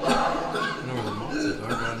 I know where the monsters are,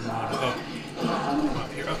 but I don't know how to. Oh. Up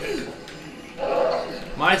here, okay.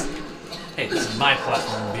 Hey, this is my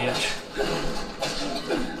platform, bitch.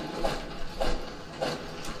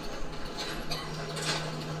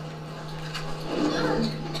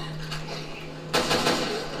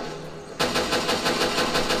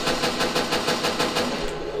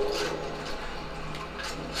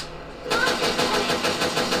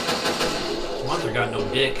 Monster got no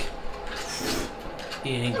dick.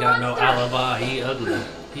 He ain't got no alibi. He ugly.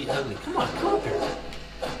 He ugly. Come on, come up here.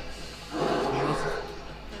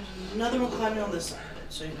 There's another one climbing on this side,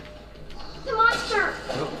 so you know. The monster!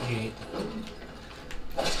 Nope, he ain't.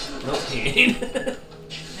 Nope, he ain't.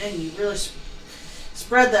 Man, you really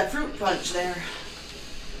spread that fruit punch there.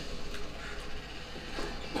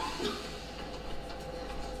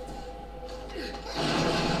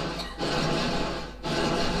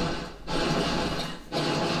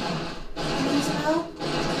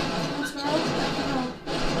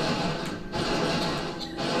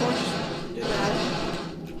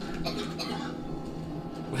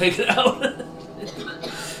 Take it out.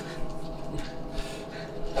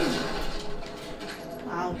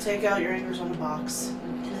 I'll take out your anchors on the box.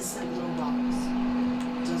 An innocent little box.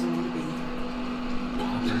 Doesn't want to be.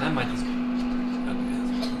 Okay, that might just. Okay.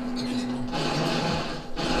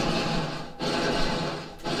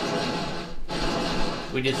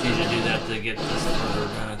 We just need to do that to get this further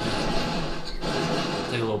down.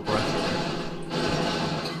 Take a little breath.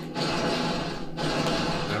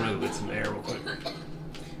 I'm gonna go get some air real quick.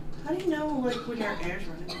 How do you know, like, when your air's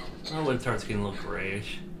running? Oh, when it starts getting a little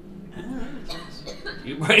grayish. Oh, that makes sense.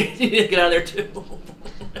 You might need to get out of there too.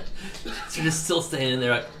 So you're just still standing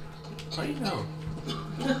there like, how do you know?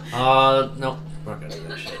 Nope. We're not gonna do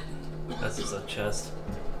that shit. That's just a chest.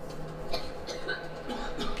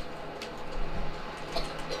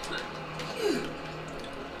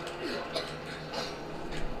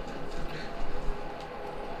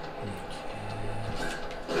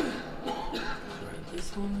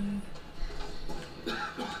 this way.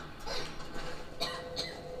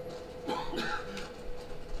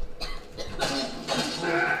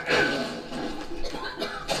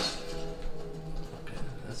 Okay,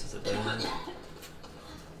 that's just a dead end.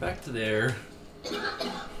 Back to there.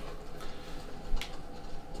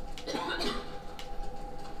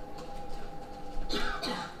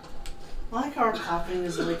 I like how our coughing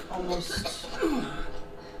is like almost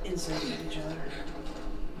insane to each other.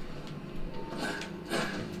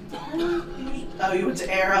 Oh, you went to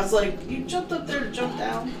air. I was like, you jumped up there to jump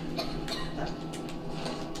down. No.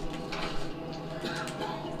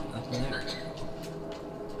 Nothing there.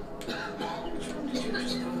 Which room did you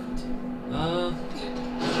just go into?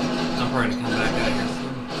 I'm probably gonna come back out here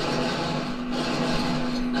soon.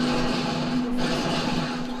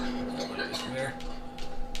 Where?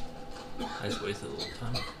 I just wasted a little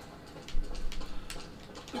time.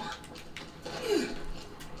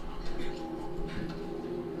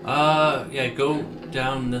 Yeah, go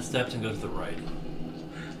down the steps and go to the right.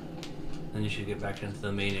 Then you should get back into the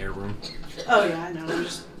main air room. Oh yeah, I know. I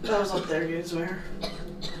was up there, you swear.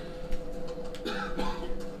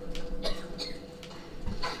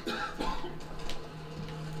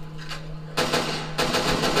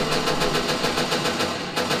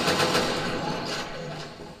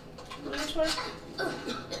 This way?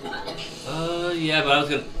 Yeah, but I was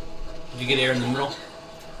gonna. Did you get air in the middle?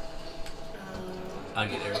 I'll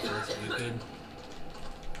get air first if you could.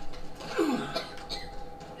 Okay,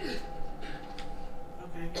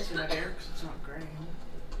 I guess we got air because it's not graying.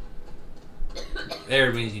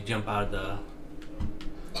 Air means you jump out of the.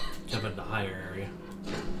 Jump into the higher area.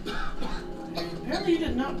 Okay, apparently you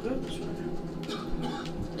did not go this way.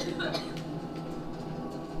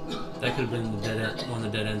 That could have been the dead end, one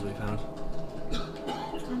of the dead ends we found.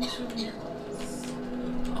 I'm assuming.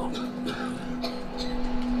 Oh.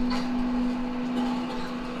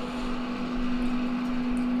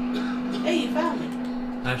 Hey, you found me.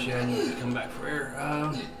 Actually, I need to come back for air. I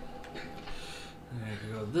gotta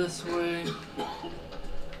go this way. I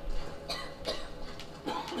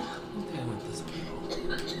think I went this way.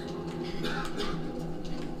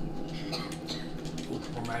 Oh,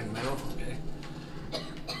 we're right in the middle. Okay.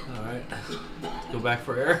 Alright. Go back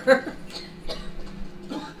for air.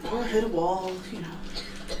 Or hit a wall, you know.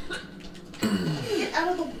 Get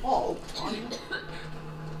out of the wall, Tanya.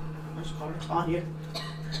 I just called her Tanya.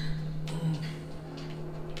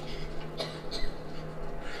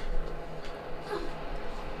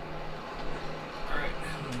 Alright,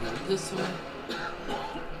 I'm gonna go this way.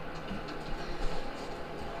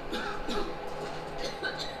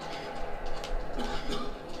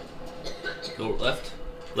 Go left.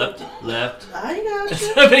 Left. Left. I got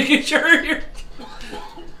you. I'm making sure you're.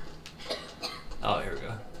 Oh, here we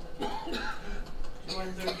go. You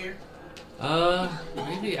went through here?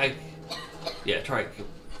 Maybe I. Yeah, try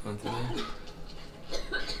going through there.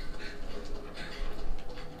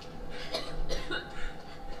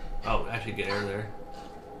 Oh, actually get air there.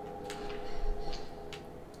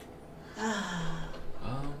 Ah,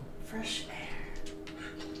 fresh air.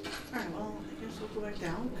 Alright, well, I guess we'll go back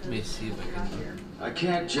down. Let me see if I we're can- not here. I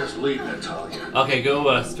can't just leave Natalia. Okay,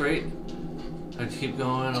 go straight. I just keep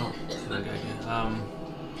going. I'll see if I can.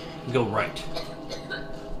 Go right.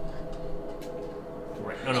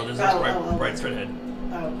 Right. No, there's a right. Right straight ahead.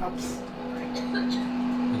 Oh, oops. Right.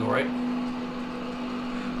 Go right.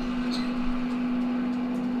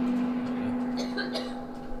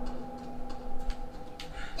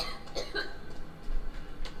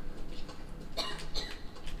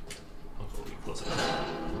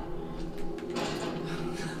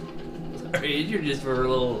 Sorry, you're just for a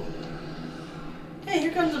little. Hey,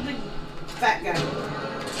 here comes a big fat guy.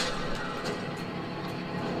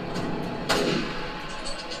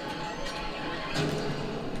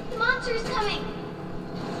 The monster's coming.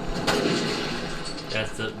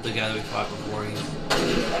 That's the guy that we fought before.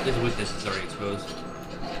 His weakness is already exposed.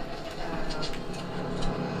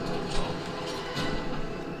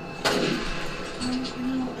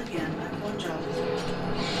 Again, I have one job.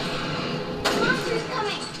 The monster's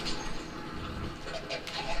coming.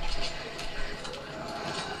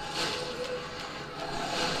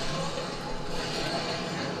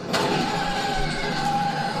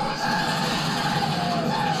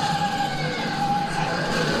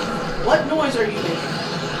 What noise are you making?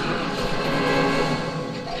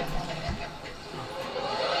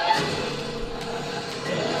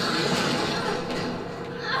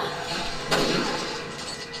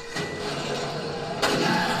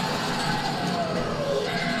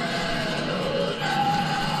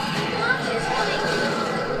 The monster's coming.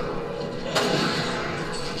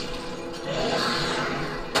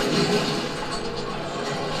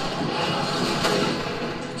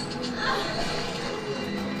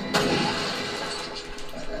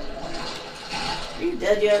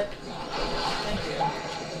 dead yet? Thank you.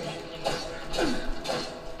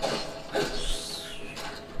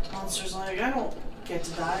 Monster's like, I don't get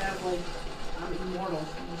to die. I'm immortal.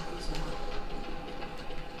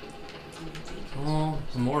 Well,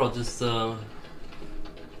 immortal just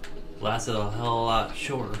lasted a hell of a lot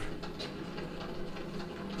shorter.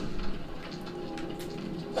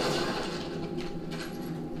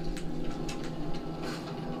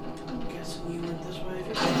 I'm guessing you went this way.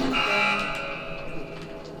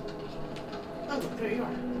 Oh, look, there you are.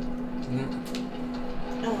 Mm.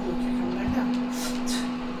 Oh, look, you're coming back down.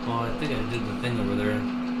 Well, I think I did the thing over there.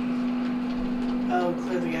 Oh,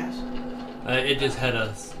 clear the gas. It just had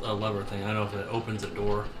a lever thing. I don't know if it opens a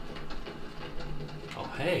door. Oh,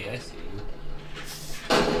 hey, I see you.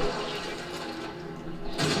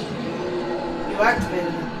 You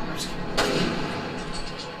activated it.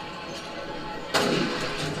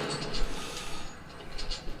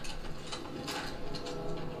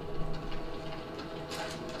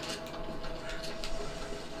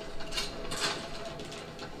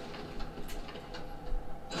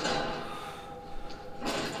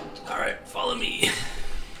 Alright, follow me.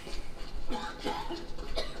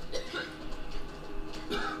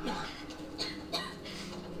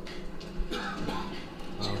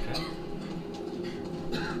 Okay.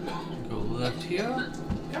 Go left here.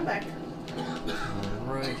 Come back.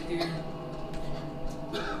 Right here.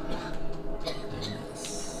 And this.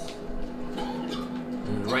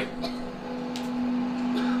 And right.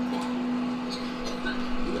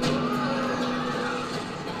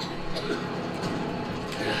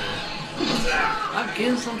 I'm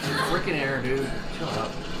getting some freaking air, dude. Shut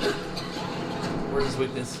up. Where's his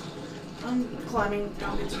weakness? I'm climbing.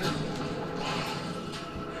 I'll get to you. Weakness.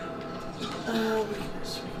 There we go.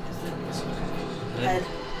 Head.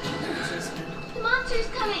 Just head. The monster's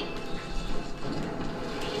coming!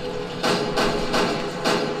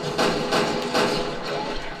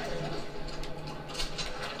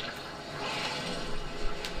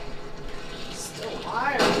 Still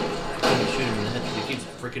alive. I'm gonna shoot him in the head because he keeps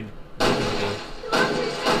freaking moving again. The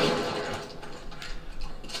monster's coming!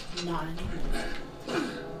 Not anymore.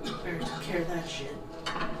 Better take care of that shit.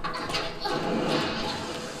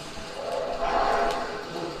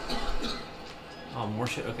 Oh, more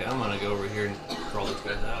shit. Okay, I'm gonna go over here and crawl these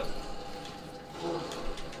guys out.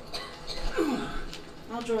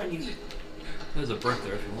 I'll join you. There's a brick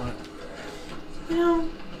there if you want it. You know,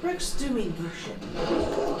 bricks do mean no shit.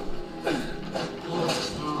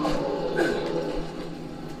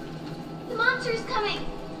 The monster's coming!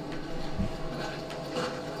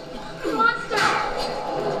 The monster!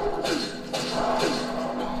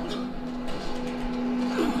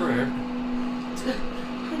 Prayer.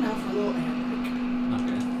 Good enough for a little air break.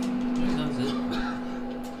 Okay. That was it.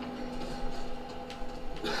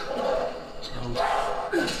 Oh.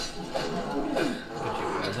 Got you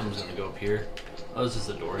guys. I'm just gonna go up here. Oh, it's just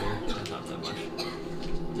a door here. It's not that much.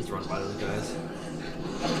 Just run by those guys.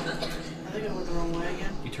 I think I went the wrong way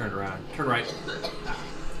again. You turn around. Turn right.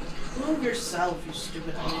 Move yourself, you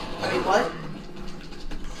stupid hoe. Wait, what?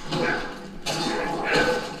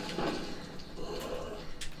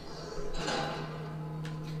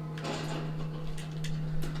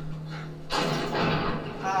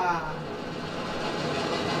 Ah.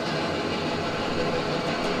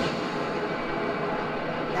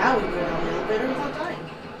 Now we can go down the elevator without dying.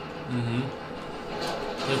 Mm-hmm.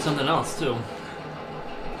 There's something else too.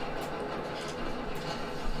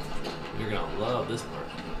 You're gonna love this part.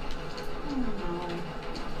 Oh no.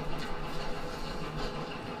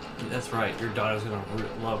 That's right. Your daughter's gonna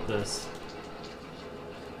love this.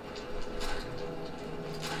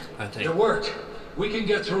 I think. It worked. We can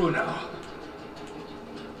get through now.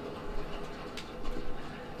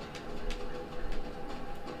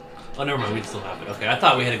 Oh, never mind. We still have it. Okay, I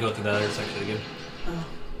thought we had to go through that other section again. Oh.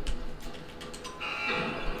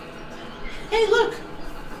 Hey, look!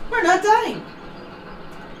 We're not dying!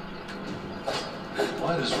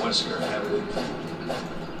 Why does Wesker have it?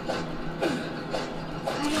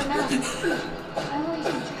 I don't know. I only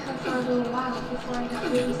talked to her for a little while before I got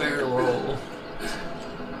released. Barrel roll.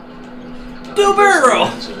 Do barrel roll!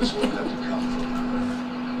 Answers will have to come from her.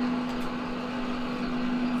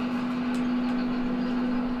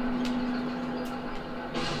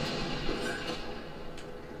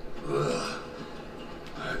 Ugh.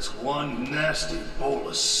 That's one nasty bowl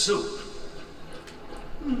of soup.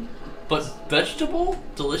 But vegetable?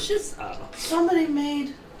 Delicious? Oh.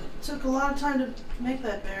 Somebody took a lot of time to make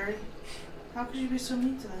that berry. How could you be so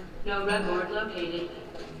mean to them? No record located.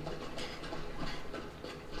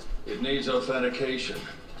 It needs authentication.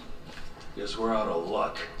 Guess we're out of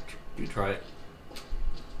luck. You try it.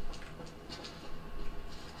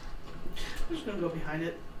 I'm just gonna go behind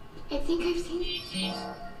it. I think I've seen.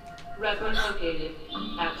 Record located.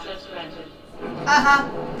 Access granted.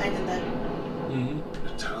 Aha! I did that.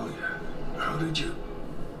 Natalia, how did you...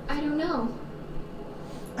 I don't know.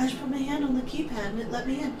 I just put my hand on the keypad and it let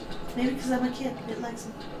me in. Maybe because I'm a kid. It likes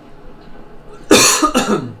me.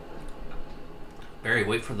 Barry,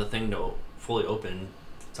 wait for the thing to fully open.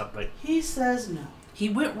 Stop, like, He says no. he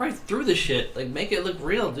went right through the shit. Like, make it look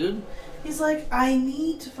real, dude. He's like, I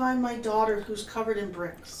need to find my daughter who's covered in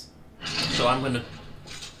bricks. So I'm gonna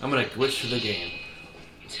glitch through the game.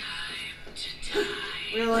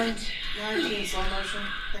 Really? Now I'm in slow motion?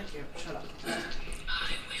 Thank you. Shut up.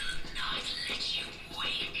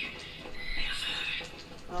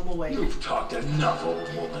 I'm awake. You've talked enough, old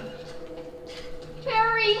woman.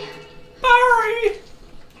 Barry! Barry!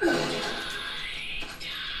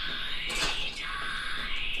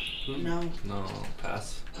 No. No,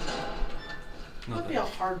 pass. That'd be a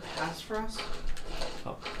hard pass for us.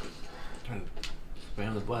 Oh, trying to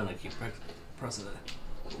spam the button. I keep pressing it.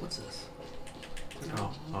 What's this?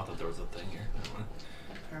 Oh, I thought there was a thing here. Never mind.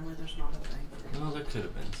 Apparently there's not a thing. No, there could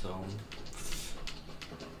have been. So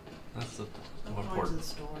that's the I'm one going port. to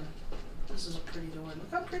this door. This is a pretty door.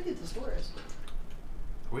 Look how pretty this door is.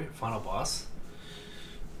 Are we at final boss?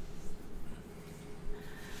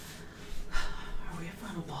 Are we a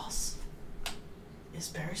final boss? Is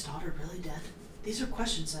Barry's daughter really dead? These are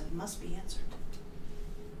questions that must be answered.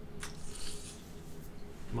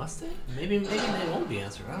 Must they? Maybe they won't be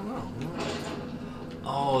answered. I don't know.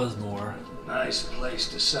 Oh, there's more. Nice place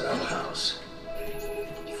to set up house.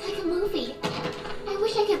 It's like a movie. I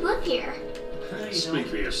wish I could live here. No, you Speak don't.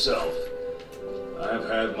 for yourself. I've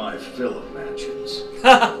had my fill of mansions.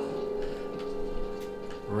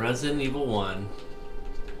 Resident Evil 1.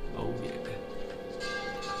 Oh yeah.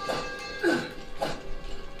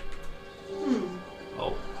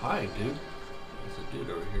 Oh, hi, dude. There's a dude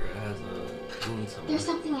over here that has a wound somewhere. There's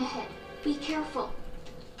something ahead. Be careful.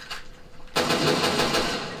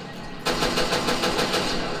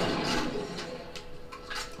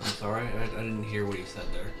 I'm sorry, I didn't hear what he said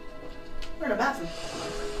there. We're in a bathroom.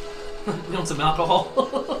 You want some alcohol?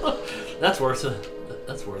 That's worse.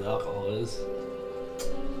 That's where the alcohol is.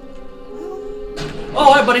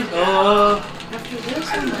 Oh, hi, buddy. After this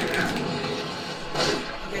one,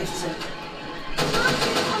 okay, she's in.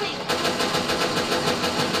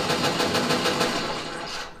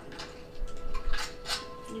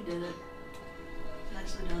 You did it.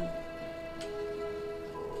 Nicely done.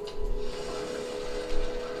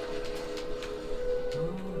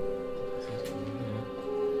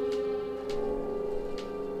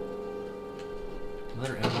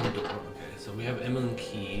 Another emerald door. Okay, so we have emerald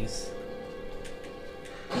keys.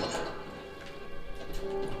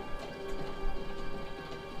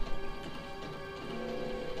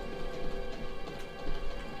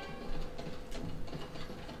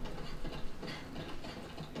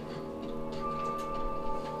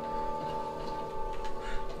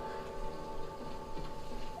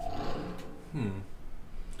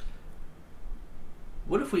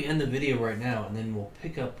 What if we end the video right now and then we'll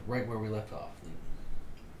pick up right where we left off?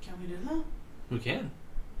 Can we do that? We can.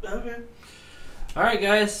 Okay. All right,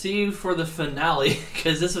 guys. See you for the finale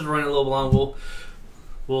because this is running a little long.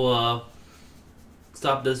 We'll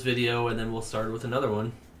stop this video and then we'll start with another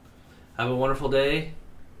one. Have a wonderful day.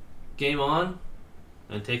 Game on,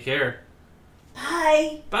 and take care.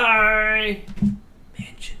 Bye. Bye.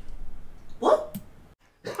 Mansion. What?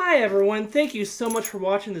 Hi everyone, thank you so much for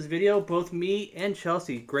watching this video. Both me and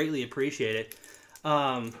Chelsea greatly appreciate it.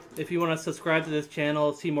 If you want to subscribe to this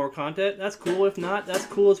channel, see more content, that's cool. If not, that's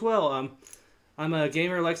cool as well. I'm a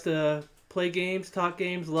gamer who likes to play games, talk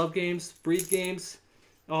games, love games, breathe games,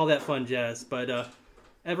 all that fun jazz. But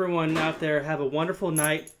everyone out there, have a wonderful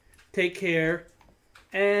night. Take care.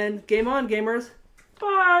 And game on, gamers.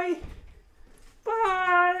 Bye.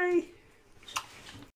 Bye.